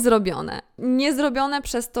 ale niezrobione. Niezrobione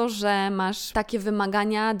przez to, że masz takie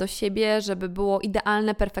wymagania do siebie, żeby było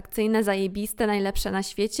idealne, perfekcyjne, zajebiste, najlepsze na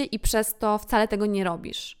świecie i przez to wcale tego nie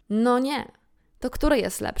robisz. No nie. To które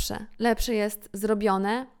jest lepsze? Lepsze jest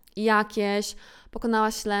zrobione, jakieś,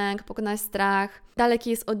 pokonałaś lęk, pokonałaś strach, daleki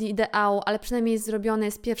jest od ideału, ale przynajmniej jest zrobiony,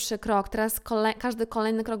 jest pierwszy krok. Teraz każdy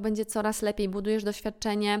kolejny krok będzie coraz lepiej, budujesz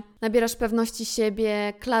doświadczenie, nabierasz pewności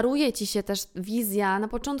siebie, klaruje Ci się też wizja. Na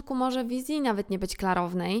początku może wizji nawet nie być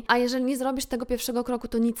klarownej, a jeżeli nie zrobisz tego pierwszego kroku,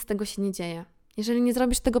 to nic z tego się nie dzieje. Jeżeli nie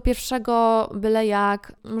zrobisz tego pierwszego byle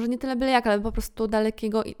jak, może nie tyle byle jak, ale po prostu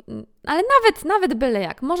dalekiego, ale nawet byle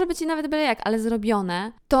jak, może być i nawet byle jak, ale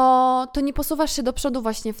zrobione, to nie posuwasz się do przodu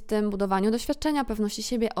właśnie w tym budowaniu doświadczenia, pewności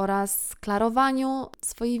siebie oraz klarowaniu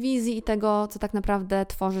swojej wizji i tego, co tak naprawdę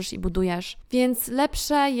tworzysz i budujesz. Więc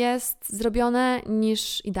lepsze jest zrobione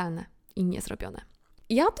niż idealne i niezrobione.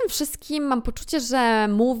 Ja o tym wszystkim mam poczucie, że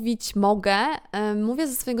mówić mogę, mówię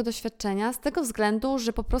ze swojego doświadczenia, z tego względu,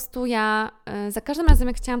 że po prostu ja za każdym razem,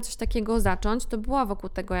 jak chciałam coś takiego zacząć, to była wokół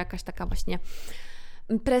tego jakaś taka właśnie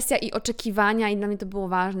presja i oczekiwania i dla mnie to było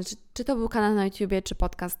ważne, czy to był kanał na YouTubie, czy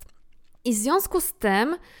podcast. I w związku z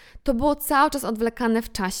tym to było cały czas odwlekane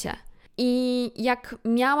w czasie. I jak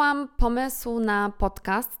miałam pomysł na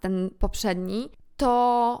podcast, ten poprzedni,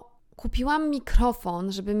 to kupiłam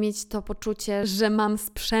mikrofon, żeby mieć to poczucie, że mam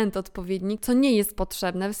sprzęt odpowiedni, co nie jest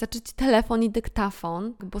potrzebne. Wystarczy Ci telefon i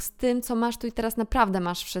dyktafon, bo z tym, co masz tu i teraz, naprawdę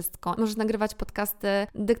masz wszystko. Możesz nagrywać podcasty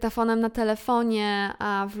dyktafonem na telefonie,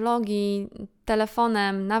 a vlogi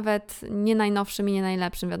telefonem, nawet nie najnowszym i nie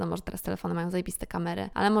najlepszym. Wiadomo, że teraz telefony mają zajebiste kamery,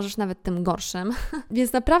 ale możesz nawet tym gorszym.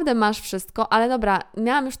 Więc naprawdę masz wszystko, ale dobra,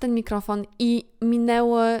 miałam już ten mikrofon i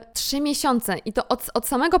minęły 3 miesiące i to od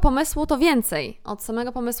samego pomysłu to więcej. Od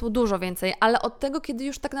samego pomysłu dużo więcej, ale od tego, kiedy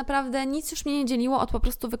już tak naprawdę nic już mnie nie dzieliło od po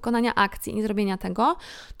prostu wykonania akcji i zrobienia tego,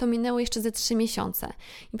 to minęły jeszcze ze 3 miesiące.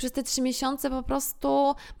 I przez te 3 miesiące po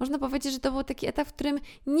prostu można powiedzieć, że to był taki etap, w którym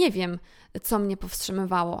nie wiem, co mnie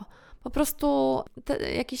powstrzymywało. Po prostu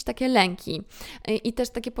jakieś takie lęki i też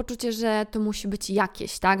takie poczucie, że to musi być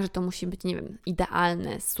jakieś, tak? Że to musi być, nie wiem,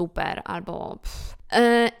 idealne, super albo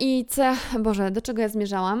i Boże, do czego ja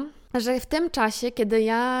zmierzałam? Że w tym czasie, kiedy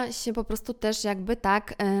ja się po prostu też jakby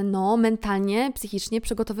tak, mentalnie, psychicznie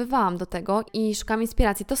przygotowywałam do tego i szukałam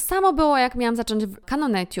inspiracji. To samo było, jak miałam zacząć kanał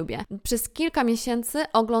na YouTubie. Przez kilka miesięcy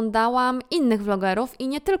oglądałam innych vlogerów i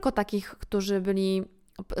nie tylko takich, którzy byli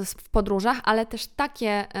w podróżach, ale też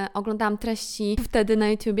takie oglądałam treści wtedy na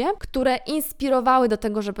YouTubie, które inspirowały do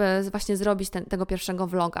tego, żeby właśnie zrobić tego pierwszego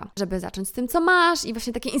vloga, żeby zacząć z tym, co masz i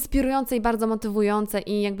właśnie takie inspirujące i bardzo motywujące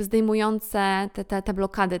i jakby zdejmujące te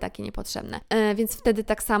blokady takie niepotrzebne. Więc wtedy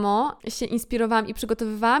tak samo się inspirowałam i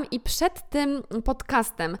przygotowywałam i przed tym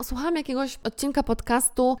podcastem słuchałam jakiegoś odcinka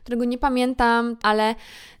podcastu, którego nie pamiętam, ale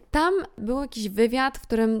tam był jakiś wywiad, w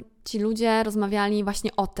którym ci ludzie rozmawiali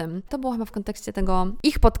właśnie o tym. To było chyba w kontekście tego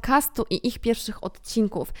ich podcastu i ich pierwszych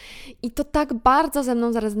odcinków. I to tak bardzo ze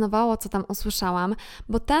mną zarezonowało, co tam usłyszałam,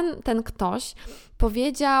 bo ten ktoś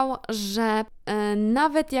powiedział, że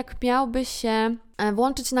nawet jak miałby się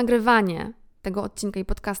włączyć nagrywanie tego odcinka i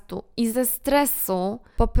podcastu i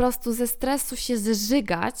po prostu ze stresu się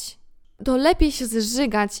zżygać, to lepiej się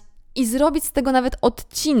zżygać i zrobić z tego nawet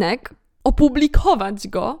odcinek, opublikować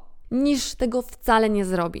go, niż tego wcale nie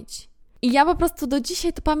zrobić. I ja po prostu do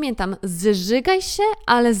dzisiaj to pamiętam. Zżygaj się,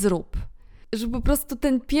 ale zrób. Że po prostu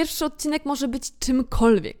ten pierwszy odcinek może być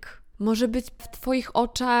czymkolwiek. Może być w Twoich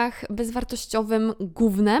oczach bezwartościowym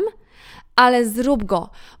gównem, ale zrób go,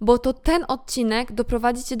 bo to ten odcinek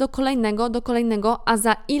doprowadzi Cię do kolejnego, a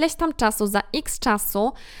za ileś tam czasu, za x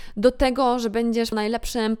czasu do tego, że będziesz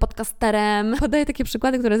najlepszym podcasterem. Podaję takie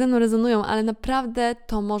przykłady, które ze mną rezonują, ale naprawdę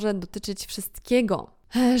to może dotyczyć wszystkiego.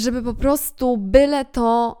 żeby po prostu byle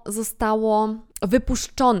to zostało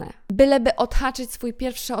wypuszczone, byleby odhaczyć swój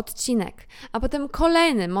pierwszy odcinek, a potem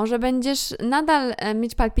kolejny, może będziesz nadal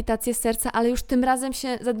mieć palpitację serca, ale już tym razem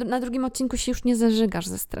na drugim odcinku się już nie zażygasz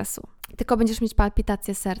ze stresu, tylko będziesz mieć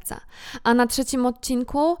palpitację serca, a na trzecim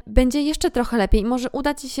odcinku będzie jeszcze trochę lepiej, może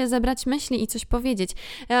uda Ci się zebrać myśli i coś powiedzieć.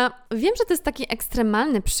 Ja wiem, że to jest taki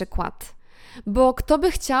ekstremalny przykład, bo kto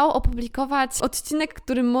by chciał opublikować odcinek,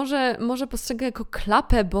 który może postrzega jako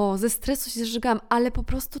klapę, bo ze stresu się zżygam, ale po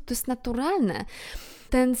prostu to jest naturalne.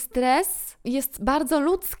 Ten stres jest bardzo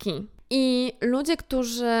ludzki i ludzie,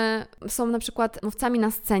 którzy są na przykład mówcami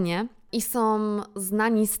na scenie i są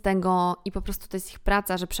znani z tego i po prostu to jest ich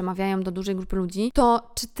praca, że przemawiają do dużej grupy ludzi,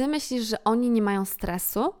 to czy Ty myślisz, że oni nie mają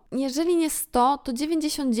stresu? Jeżeli nie 100, to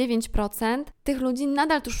 99% tych ludzi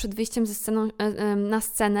nadal tuż przed wyjściem na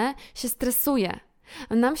scenę się stresuje.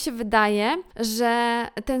 Nam się wydaje, że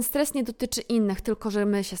ten stres nie dotyczy innych, tylko że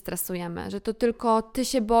my się stresujemy, że to tylko Ty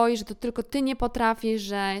się boisz, że to tylko Ty nie potrafisz,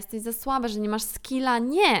 że jesteś za słaba, że nie masz skilla.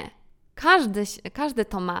 Nie! Każdy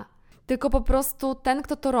to ma. Tylko po prostu ten,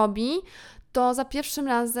 kto to robi, to za pierwszym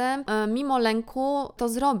razem, mimo lęku, to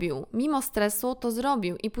zrobił. Mimo stresu to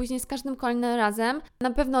zrobił. I później z każdym kolejnym razem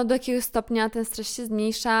na pewno do jakiegoś stopnia ten stres się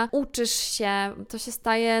zmniejsza, uczysz się, to się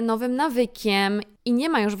staje nowym nawykiem i nie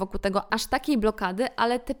ma już wokół tego aż takiej blokady,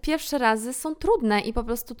 ale te pierwsze razy są trudne i po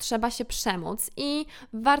prostu trzeba się przemóc. I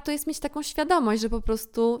warto jest mieć taką świadomość, że po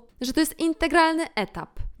prostu, że to jest integralny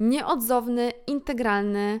etap. Nieodzowny,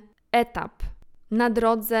 integralny etap na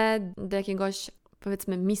drodze do jakiegoś,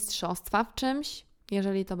 powiedzmy, mistrzostwa w czymś,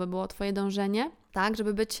 jeżeli to by było Twoje dążenie, tak,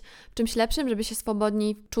 żeby być w czymś lepszym, żeby się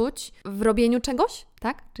swobodniej czuć w robieniu czegoś,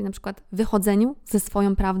 tak, czyli na przykład wychodzeniu ze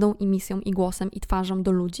swoją prawdą i misją i głosem i twarzą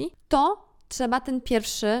do ludzi, to trzeba ten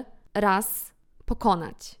pierwszy raz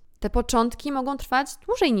pokonać. Te początki mogą trwać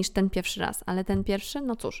dłużej niż ten pierwszy raz, ale ten pierwszy,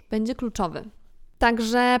 no cóż, będzie kluczowy.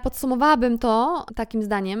 Także podsumowałabym to takim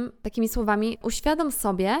zdaniem, takimi słowami: uświadom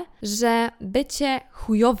sobie, że bycie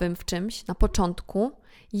chujowym w czymś na początku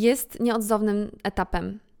jest nieodzownym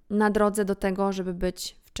etapem na drodze do tego, żeby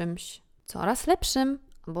być w czymś coraz lepszym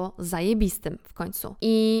albo zajebistym w końcu.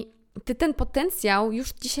 I Ty ten potencjał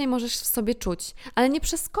już dzisiaj możesz w sobie czuć, ale nie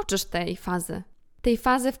przeskoczysz tej fazy. Tej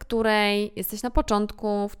fazy, w której jesteś na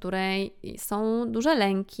początku, w której są duże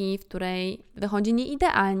lęki, w której wychodzi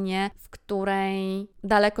nieidealnie, w której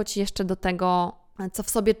daleko Ci jeszcze do tego, co w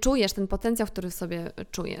sobie czujesz, ten potencjał, który w sobie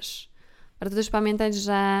czujesz. Warto też pamiętać,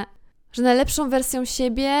 że najlepszą wersją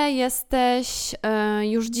siebie jesteś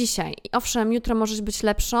już dzisiaj. I owszem, jutro możesz być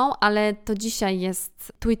lepszą, ale to dzisiaj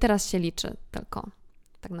jest, tu i teraz się liczy tylko,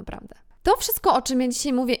 tak naprawdę. To wszystko, o czym ja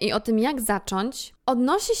dzisiaj mówię i o tym, jak zacząć,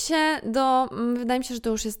 odnosi się do, wydaje mi się, że to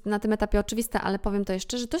już jest na tym etapie oczywiste, ale powiem to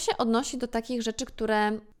jeszcze, że to się odnosi do takich rzeczy,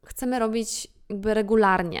 które chcemy robić jakby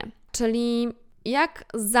regularnie. Czyli jak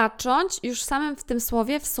zacząć, już samym w tym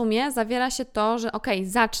słowie w sumie zawiera się to, że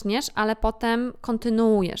zaczniesz, ale potem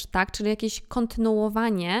kontynuujesz, tak? Czyli jakieś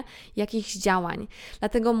kontynuowanie jakichś działań.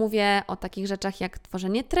 Dlatego mówię o takich rzeczach jak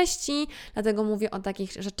tworzenie treści, dlatego mówię o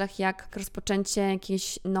takich rzeczach jak rozpoczęcie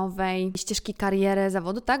jakiejś nowej ścieżki kariery,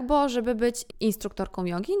 zawodu, tak? Bo żeby być instruktorką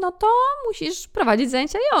jogi, no to musisz prowadzić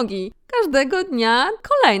zajęcia jogi. Każdego dnia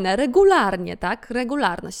kolejne, regularnie, tak?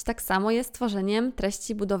 Regularność. Tak samo jest tworzeniem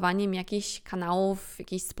treści, budowaniem jakichś kanałów,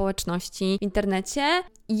 jakiejś społeczności w internecie.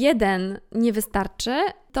 Jeden nie wystarczy,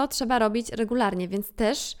 to trzeba robić regularnie, więc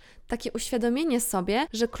też takie uświadomienie sobie,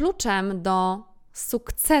 że kluczem do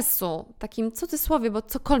sukcesu, takim cudzysłowie, bo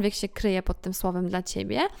cokolwiek się kryje pod tym słowem dla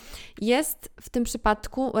Ciebie, jest w tym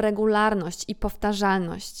przypadku regularność i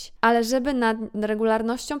powtarzalność. Ale żeby nad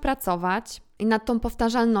regularnością pracować i nad tą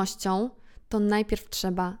powtarzalnością, to najpierw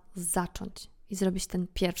trzeba zacząć i zrobić ten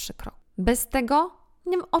pierwszy krok. Bez tego,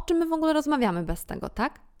 nie wiem, o czym my w ogóle rozmawiamy bez tego,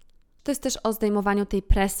 tak? To jest też o zdejmowaniu tej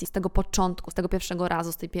presji z tego początku, z tego pierwszego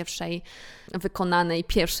razu, z tej pierwszej wykonanej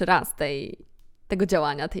pierwszy raz tego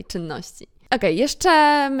działania, tej czynności.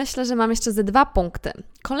 Jeszcze myślę, że mam jeszcze ze 2 punkty.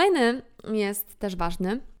 Kolejny jest też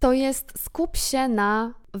ważny. To jest skup się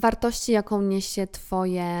na wartości, jaką niesie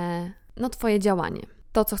Twoje działanie.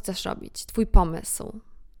 To, co chcesz robić, Twój pomysł,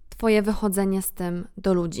 Twoje wychodzenie z tym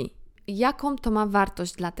do ludzi. Jaką to ma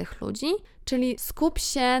wartość dla tych ludzi? Czyli skup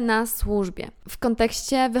się na służbie. W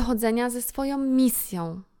kontekście wychodzenia ze swoją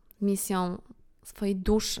misją swojej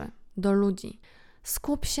duszy do ludzi.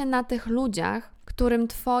 Skup się na tych ludziach, którym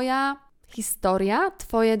Twoja historia,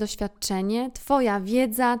 Twoje doświadczenie, Twoja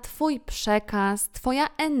wiedza, Twój przekaz, Twoja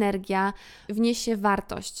energia wniesie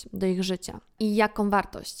wartość do ich życia. I jaką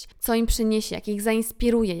wartość? Co im przyniesie, jak ich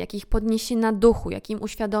zainspiruje, jak ich podniesie na duchu, jak im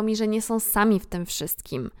uświadomi, że nie są sami w tym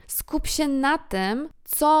wszystkim. Skup się na tym,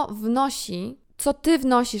 co wnosi, co Ty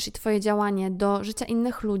wnosisz i Twoje działanie do życia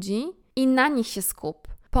innych ludzi i na nich się skup.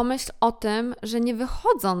 Pomyśl o tym, że nie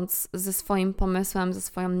wychodząc ze swoim pomysłem, ze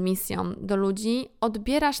swoją misją do ludzi,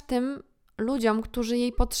 odbierasz tym ludziom, którzy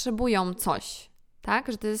jej potrzebują coś.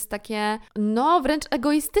 Tak? Że to jest takie, wręcz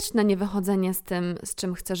egoistyczne niewychodzenie z tym, z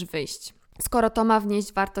czym chcesz wyjść. Skoro to ma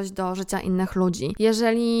wnieść wartość do życia innych ludzi.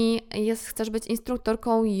 Jeżeli chcesz być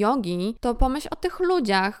instruktorką jogi, to pomyśl o tych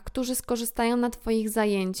ludziach, którzy skorzystają na Twoich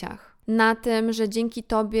zajęciach. Na tym, że dzięki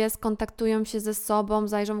Tobie skontaktują się ze sobą,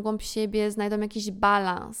 zajrzą w głąb siebie, znajdą jakiś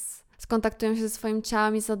balans. Skontaktują się ze swoim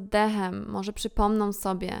ciałem i z oddechem. Może przypomną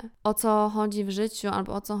sobie, o co chodzi w życiu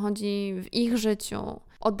albo o co chodzi w ich życiu.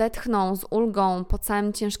 Odetchną z ulgą po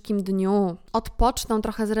całym ciężkim dniu, odpoczną,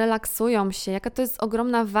 trochę zrelaksują się. Jaka to jest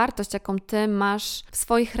ogromna wartość, jaką Ty masz w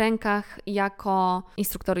swoich rękach jako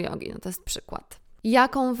instruktor jogi. To jest przykład.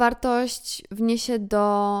 Jaką wartość wniesie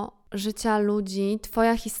do życia ludzi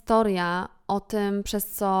Twoja historia o tym, przez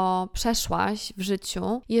co przeszłaś w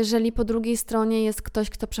życiu, jeżeli po drugiej stronie jest ktoś,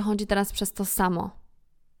 kto przechodzi teraz przez to samo.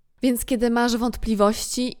 Więc kiedy masz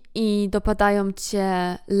wątpliwości i dopadają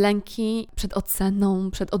Cię lęki przed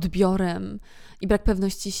oceną, przed odbiorem i brak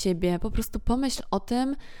pewności siebie, po prostu pomyśl o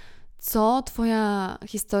tym, co Twoja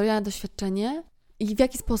historia, doświadczenie i w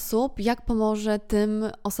jaki sposób, jak pomoże tym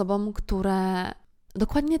osobom, które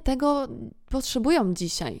dokładnie tego potrzebują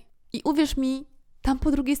dzisiaj. I uwierz mi, tam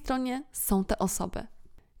po drugiej stronie są te osoby.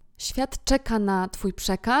 Świat czeka na Twój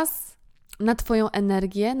przekaz, na Twoją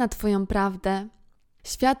energię, na Twoją prawdę.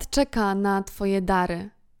 Świat czeka na Twoje dary.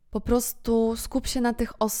 Po prostu skup się na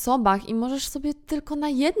tych osobach i możesz sobie tylko na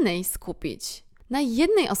jednej skupić. Na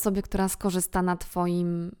jednej osobie, która skorzysta na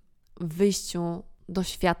Twoim wyjściu do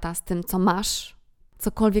świata z tym, co masz,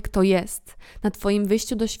 cokolwiek to jest. Na Twoim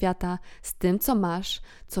wyjściu do świata z tym, co masz,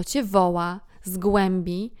 co Cię woła, z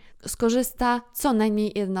głębi, skorzysta co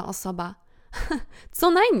najmniej jedna osoba.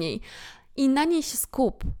 Co najmniej. I na niej się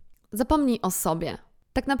skup. Zapomnij o sobie.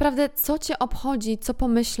 Tak naprawdę, co Cię obchodzi, co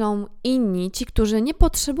pomyślą inni, ci, którzy nie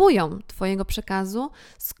potrzebują Twojego przekazu,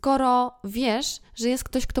 skoro wiesz, że jest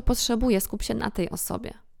ktoś, kto potrzebuje, skup się na tej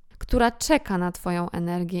osobie, która czeka na Twoją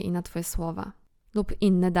energię i na Twoje słowa lub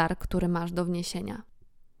inny dar, który masz do wniesienia.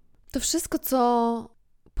 To wszystko, co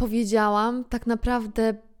powiedziałam, tak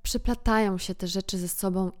naprawdę przeplatają się te rzeczy ze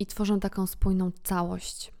sobą i tworzą taką spójną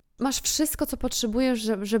całość. Masz wszystko, co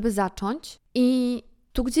potrzebujesz, żeby zacząć i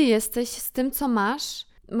tu, gdzie jesteś, z tym, co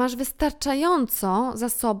masz wystarczająco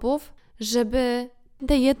zasobów, żeby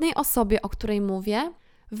tej jednej osobie, o której mówię,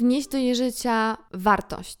 wnieść do jej życia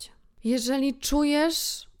wartość. Jeżeli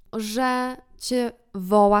czujesz, że Cię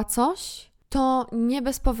woła coś, to nie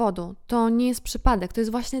bez powodu, to nie jest przypadek, to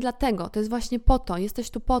jest właśnie dlatego, to jest właśnie po to, jesteś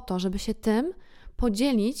tu po to, żeby się tym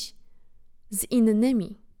podzielić z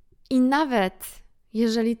innymi. I nawet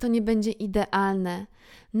jeżeli to nie będzie idealne,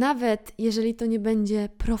 nawet jeżeli to nie będzie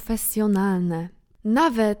profesjonalne,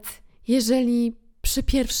 nawet jeżeli przy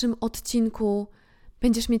pierwszym odcinku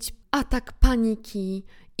będziesz mieć atak paniki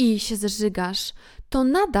i się zżygasz, to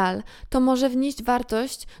nadal to może wnieść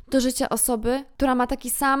wartość do życia osoby, która ma taki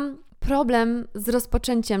sam problem z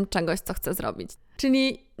rozpoczęciem czegoś, co chce zrobić.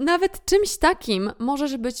 Czyli nawet czymś takim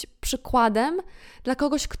możesz być przykładem dla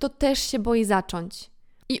kogoś, kto też się boi zacząć.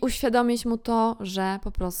 I uświadomić mu to, że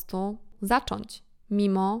po prostu zacząć.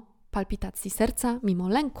 Mimo palpitacji serca, mimo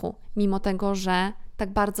lęku, mimo tego, że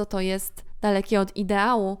tak bardzo to jest dalekie od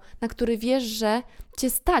ideału, na który wiesz, że Cię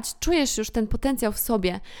stać, czujesz już ten potencjał w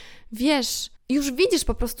sobie, wiesz, już widzisz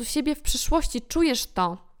po prostu siebie w przyszłości, czujesz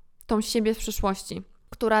tą siebie w przyszłości,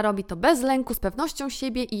 która robi to bez lęku, z pewnością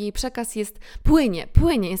siebie i jej przekaz jest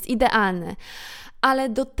płynie, jest idealny. Ale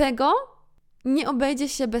do tego nie obejdzie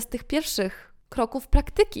się bez tych pierwszych kroków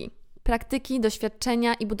praktyki,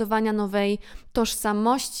 doświadczenia i budowania nowej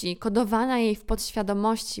tożsamości, kodowania jej w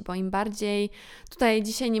podświadomości, bo im bardziej, tutaj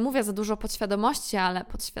dzisiaj nie mówię za dużo o podświadomości, ale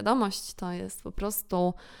podświadomość to jest po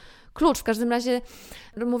prostu klucz. W każdym razie,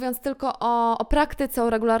 mówiąc tylko o praktyce, o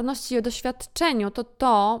regularności i o doświadczeniu,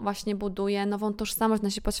 to właśnie buduje nową tożsamość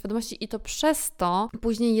naszej podświadomości i to przez to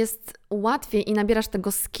później jest łatwiej i nabierasz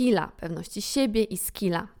tego skilla, pewności siebie i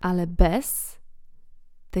skilla, ale bez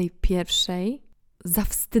tej pierwszej,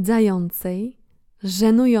 zawstydzającej,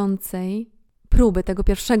 żenującej próby tego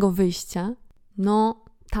pierwszego wyjścia,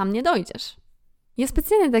 tam nie dojdziesz. Ja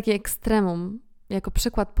specjalnie takie ekstremum jako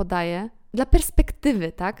przykład podaję dla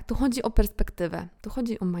perspektywy, tak? Tu chodzi o perspektywę, tu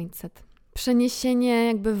chodzi o mindset. Przeniesienie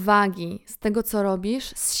jakby wagi z tego, co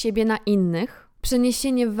robisz, z siebie na innych,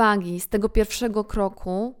 przeniesienie wagi z tego pierwszego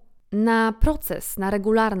kroku na proces, na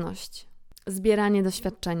regularność, zbieranie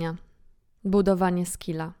doświadczenia, budowanie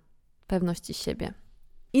skilla, pewności siebie.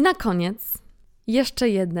 I na koniec jeszcze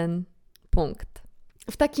jeden Punkt.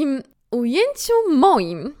 W takim ujęciu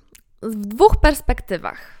moim w 2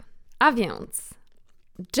 perspektywach. A więc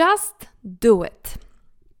just do it.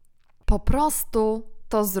 Po prostu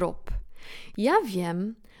to zrób. Ja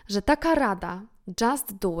wiem, że taka rada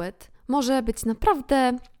just do it może być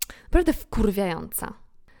naprawdę wkurwiająca.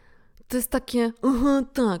 To jest takie,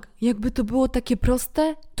 tak, jakby to było takie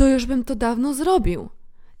proste, to już bym to dawno zrobił.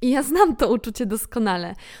 I ja znam to uczucie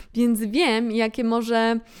doskonale, więc wiem, jakie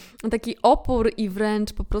może taki opór i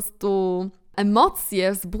wręcz po prostu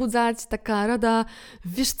emocje wzbudzać taka rada,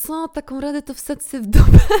 wiesz co, taką radę to wsadź sobie w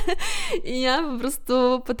dupę. I ja po prostu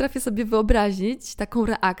potrafię sobie wyobrazić taką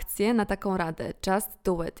reakcję na taką radę, just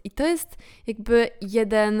do it. I to jest jakby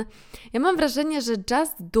ja mam wrażenie, że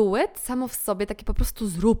just do it samo w sobie, takie po prostu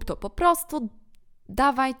zrób to, po prostu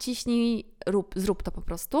dawaj, ciśnij, zrób to po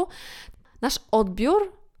prostu. Nasz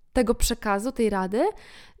odbiór tego przekazu, tej rady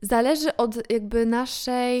zależy od jakby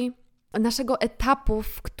naszego etapu,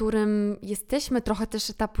 w którym jesteśmy, trochę też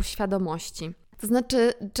etapu świadomości. To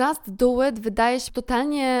znaczy just do it wydaje się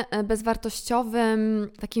totalnie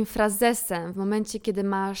bezwartościowym takim frazesem w momencie, kiedy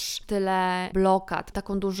masz tyle blokad,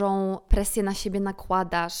 taką dużą presję na siebie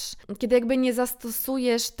nakładasz, kiedy jakby nie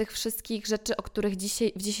zastosujesz tych wszystkich rzeczy, o których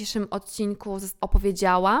w dzisiejszym odcinku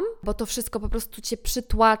opowiedziałam, bo to wszystko po prostu Cię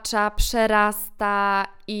przytłacza, przerasta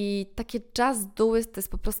i takie just do it to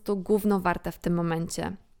jest po prostu gówno warte w tym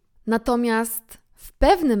momencie. Natomiast w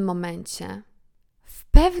pewnym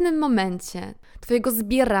momencie Twojego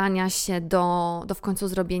zbierania się do w końcu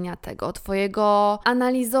zrobienia tego, Twojego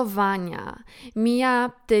analizowania,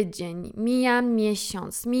 mija tydzień, mija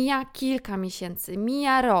miesiąc, mija kilka miesięcy,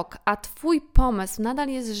 mija rok, a Twój pomysł nadal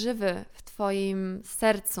jest żywy w Twoim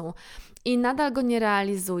sercu i nadal go nie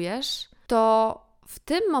realizujesz, to w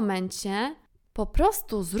tym momencie po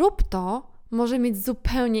prostu zrób to może mieć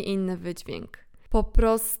zupełnie inny wydźwięk. Po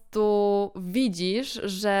prostu widzisz,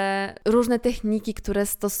 że różne techniki, które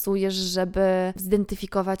stosujesz, żeby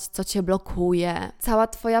zidentyfikować, co Cię blokuje, cała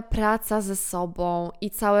Twoja praca ze sobą i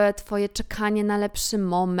całe Twoje czekanie na lepszy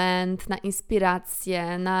moment, na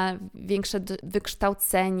inspirację, na większe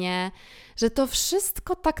wykształcenie, że to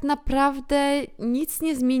wszystko tak naprawdę nic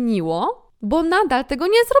nie zmieniło, bo nadal tego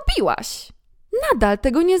nie zrobiłaś. Nadal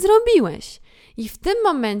tego nie zrobiłeś. I w tym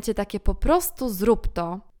momencie takie po prostu zrób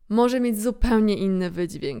to może mieć zupełnie inny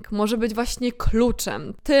wydźwięk. Może być właśnie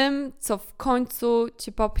kluczem, tym, co w końcu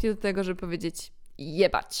Cię popchnie do tego, żeby powiedzieć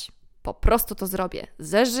jebać. Po prostu to zrobię.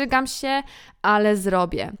 Zeżygam się, ale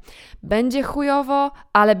zrobię. Będzie chujowo,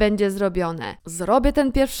 ale będzie zrobione. Zrobię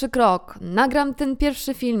ten pierwszy krok, nagram ten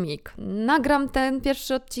pierwszy filmik, nagram ten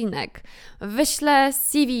pierwszy odcinek, wyślę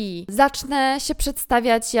CV, zacznę się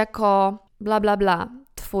przedstawiać jako bla bla bla.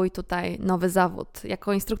 Twój tutaj nowy zawód,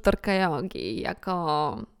 jako instruktorka jogi,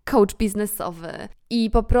 jako coach biznesowy i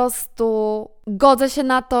po prostu godzę się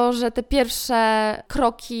na to, że te pierwsze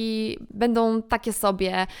kroki będą takie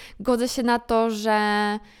sobie. Godzę się na to, że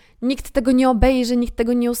nikt tego nie obejrzy, nikt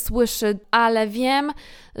tego nie usłyszy, ale wiem,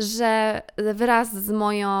 że wraz z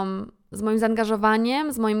moim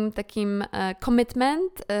zaangażowaniem, z moim takim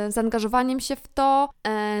commitment, zaangażowaniem się w to,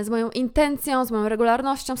 z moją intencją, z moją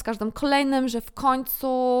regularnością, z każdym kolejnym, że w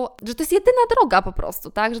końcu, że to jest jedyna droga po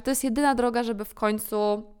prostu, tak? Że to jest jedyna droga, żeby w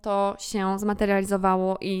końcu to się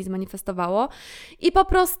zmaterializowało i zmanifestowało. I po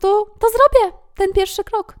prostu to zrobię, ten pierwszy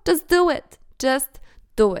krok. Just do it. Just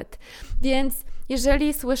do it. Więc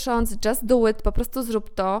jeżeli słysząc just do it, po prostu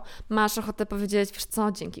zrób to, masz ochotę powiedzieć, wiesz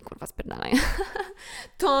co, dzięki kurwa, spierdalaj.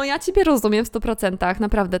 To ja Ciebie rozumiem w 100%,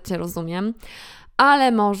 naprawdę Cię rozumiem,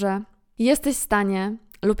 ale może jesteś w stanie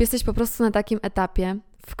lub jesteś po prostu na takim etapie,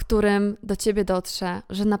 w którym do Ciebie dotrze,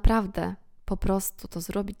 że naprawdę po prostu to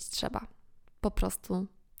zrobić trzeba. Po prostu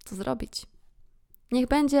to zrobić. Niech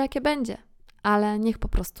będzie jakie będzie, ale niech po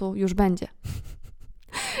prostu już będzie.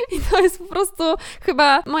 I to jest po prostu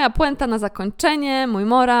chyba moja puenta na zakończenie, mój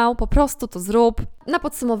morał, po prostu to zrób. Na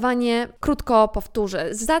podsumowanie krótko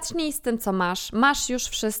powtórzę. Zacznij z tym, co masz. Masz już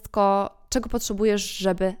wszystko, czego potrzebujesz,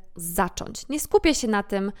 żeby zacząć. Nie skupię się na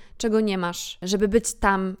tym, czego nie masz, żeby być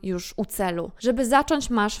tam już u celu. Żeby zacząć,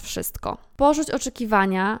 masz wszystko. Porzuć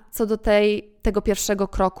oczekiwania co do tego pierwszego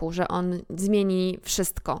kroku, że on zmieni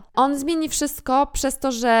wszystko. On zmieni wszystko przez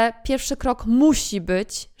to, że pierwszy krok musi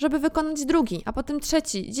być, żeby wykonać drugi, a potem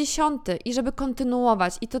trzeci, 10 i żeby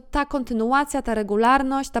kontynuować. I to ta kontynuacja, ta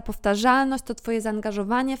regularność, ta powtarzalność, to Twoje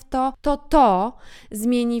zaangażowanie w to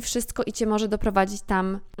zmieni wszystko i Cię może doprowadzić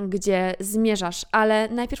tam, gdzie zmierzasz. Ale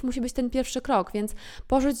najpierw też musi być ten pierwszy krok, więc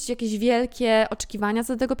porzuć jakieś wielkie oczekiwania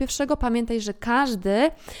co do tego pierwszego. Pamiętaj, że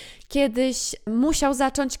każdy kiedyś musiał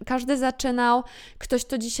zacząć, każdy zaczynał. Ktoś,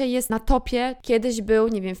 kto dzisiaj jest na topie, kiedyś był,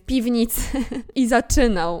 nie wiem, w piwnicy i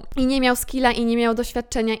zaczynał. I nie miał skilla, i nie miał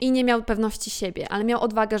doświadczenia, i nie miał pewności siebie, ale miał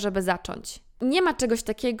odwagę, żeby zacząć. Nie ma czegoś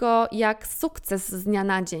takiego jak sukces z dnia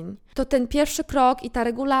na dzień. To ten pierwszy krok i ta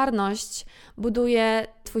regularność buduje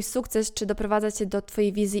Twój sukces, czy doprowadza Cię do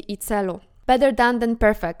Twojej wizji i celu. Better done than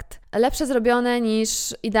perfect. Lepsze zrobione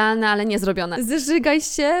niż idealne, ale nie zrobione. Zżygaj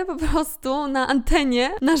się po prostu na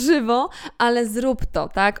antenie, na żywo, ale zrób to,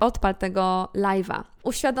 tak? Odpal tego live'a.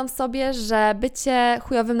 Uświadom sobie, że bycie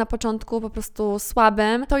chujowym na początku, po prostu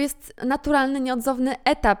słabym, to jest naturalny, nieodzowny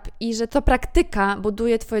etap i że to praktyka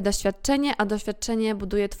buduje Twoje doświadczenie, a doświadczenie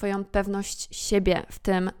buduje Twoją pewność siebie w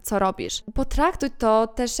tym, co robisz. Potraktuj to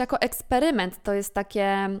też jako eksperyment. To jest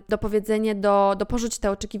takie dopowiedzenie, porzuć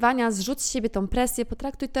te oczekiwania, zrzuć z siebie tą presję,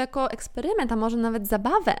 potraktuj to jako eksperyment, a może nawet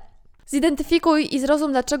zabawę. Zidentyfikuj i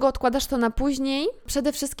zrozum, dlaczego odkładasz to na później.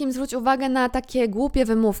 Przede wszystkim zwróć uwagę na takie głupie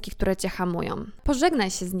wymówki, które Cię hamują.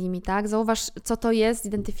 Pożegnaj się z nimi, tak? Zauważ, co to jest,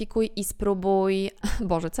 zidentyfikuj i spróbuj.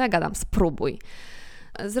 Boże, co ja gadam? Spróbuj.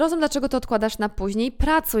 Zrozum, dlaczego to odkładasz na później,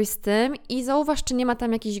 pracuj z tym i zauważ, czy nie ma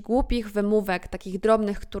tam jakichś głupich wymówek, takich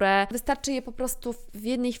drobnych, które wystarczy je po prostu w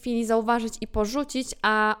jednej chwili zauważyć i porzucić,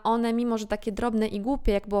 a one, mimo że takie drobne i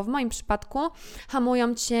głupie, jak było w moim przypadku,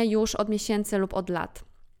 hamują Cię już od miesięcy lub od lat.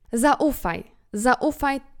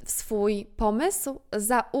 Zaufaj w swój pomysł,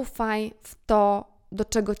 zaufaj w to, do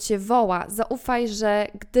czego Cię woła. Zaufaj, że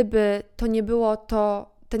gdyby to nie było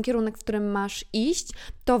ten kierunek, w którym masz iść,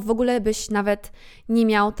 to w ogóle byś nawet nie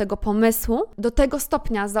miał tego pomysłu. Do tego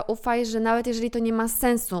stopnia zaufaj, że nawet jeżeli to nie ma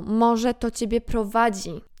sensu, może to Ciebie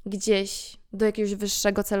prowadzi gdzieś do jakiegoś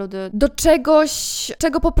wyższego celu, do czegoś,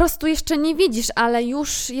 czego po prostu jeszcze nie widzisz, ale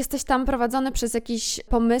już jesteś tam prowadzony przez jakieś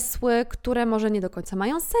pomysły, które może nie do końca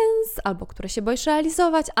mają sens, albo które się boisz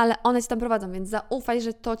realizować, ale one Cię tam prowadzą, więc zaufaj,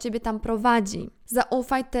 że to Ciebie tam prowadzi.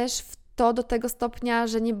 Zaufaj też w to do tego stopnia,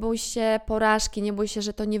 że nie bój się porażki, nie bój się,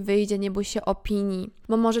 że to nie wyjdzie, nie bój się opinii,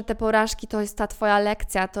 bo może te porażki to jest ta Twoja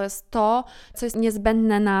lekcja, to jest to, co jest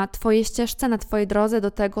niezbędne na Twojej ścieżce, na Twojej drodze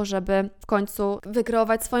do tego, żeby w końcu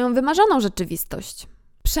wykreować swoją wymarzoną rzeczywistość.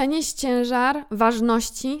 Przenieś ciężar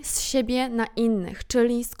ważności z siebie na innych,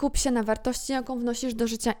 czyli skup się na wartości, jaką wnosisz do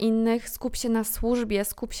życia innych, skup się na służbie,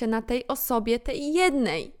 skup się na tej osobie, tej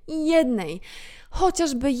jednej,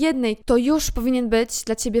 chociażby jednej, to już powinien być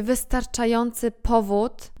dla Ciebie wystarczający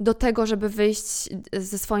powód do tego, żeby wyjść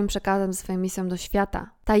ze swoim przekazem, swoją misją do świata.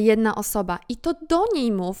 Ta jedna osoba. I to do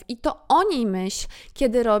niej mów, i to o niej myśl,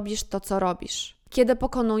 kiedy robisz to, co robisz. Kiedy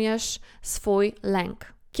pokonujesz swój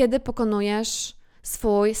lęk. Kiedy pokonujesz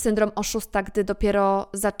swój syndrom oszusta, gdy dopiero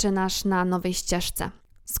zaczynasz na nowej ścieżce.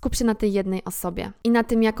 Skup się na tej jednej osobie i na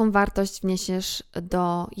tym, jaką wartość wniesiesz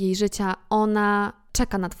do jej życia. Ona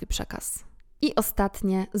czeka na Twój przekaz. I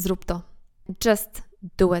ostatnie, zrób to. Just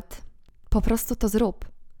do it. Po prostu to zrób.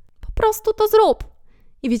 Po prostu to zrób.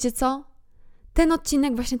 I wiecie co? Ten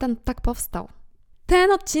odcinek właśnie tak powstał.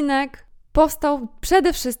 Ten odcinek powstał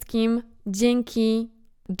przede wszystkim dzięki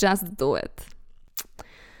Just do it.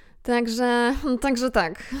 Także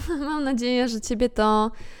tak. Mam nadzieję, że Ciebie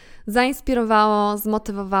to zainspirowało,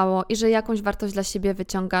 zmotywowało i że jakąś wartość dla siebie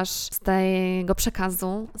wyciągasz z tego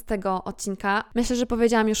przekazu, z tego odcinka. Myślę, że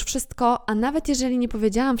powiedziałam już wszystko, a nawet jeżeli nie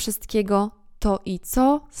powiedziałam wszystkiego, to i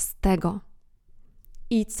co z tego?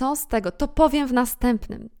 I co z tego? To powiem w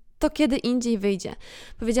następnym. To kiedy indziej wyjdzie.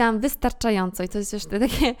 Powiedziałam wystarczająco i to jest jeszcze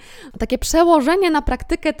takie przełożenie na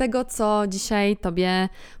praktykę tego, co dzisiaj Tobie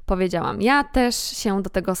powiedziałam. Ja też się do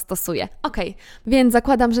tego stosuję. Więc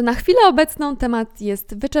zakładam, że na chwilę obecną temat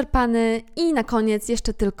jest wyczerpany i na koniec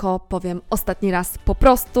jeszcze tylko powiem ostatni raz. Po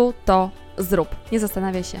prostu to zrób. Nie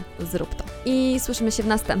zastanawiaj się, zrób to. I słyszymy się w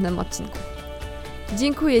następnym odcinku.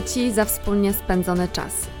 Dziękuję Ci za wspólnie spędzony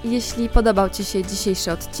czas. Jeśli podobał Ci się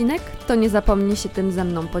dzisiejszy odcinek, to nie zapomnij się tym ze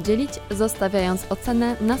mną podzielić, zostawiając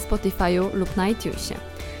ocenę na Spotify'u lub na iTunesie.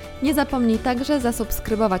 Nie zapomnij także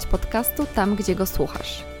zasubskrybować podcastu tam, gdzie go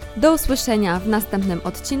słuchasz. Do usłyszenia w następnym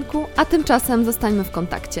odcinku, a tymczasem zostańmy w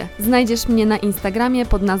kontakcie. Znajdziesz mnie na Instagramie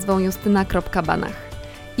pod nazwą justyna.banach.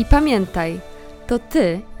 I pamiętaj, to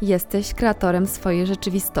Ty jesteś kreatorem swojej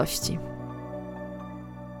rzeczywistości.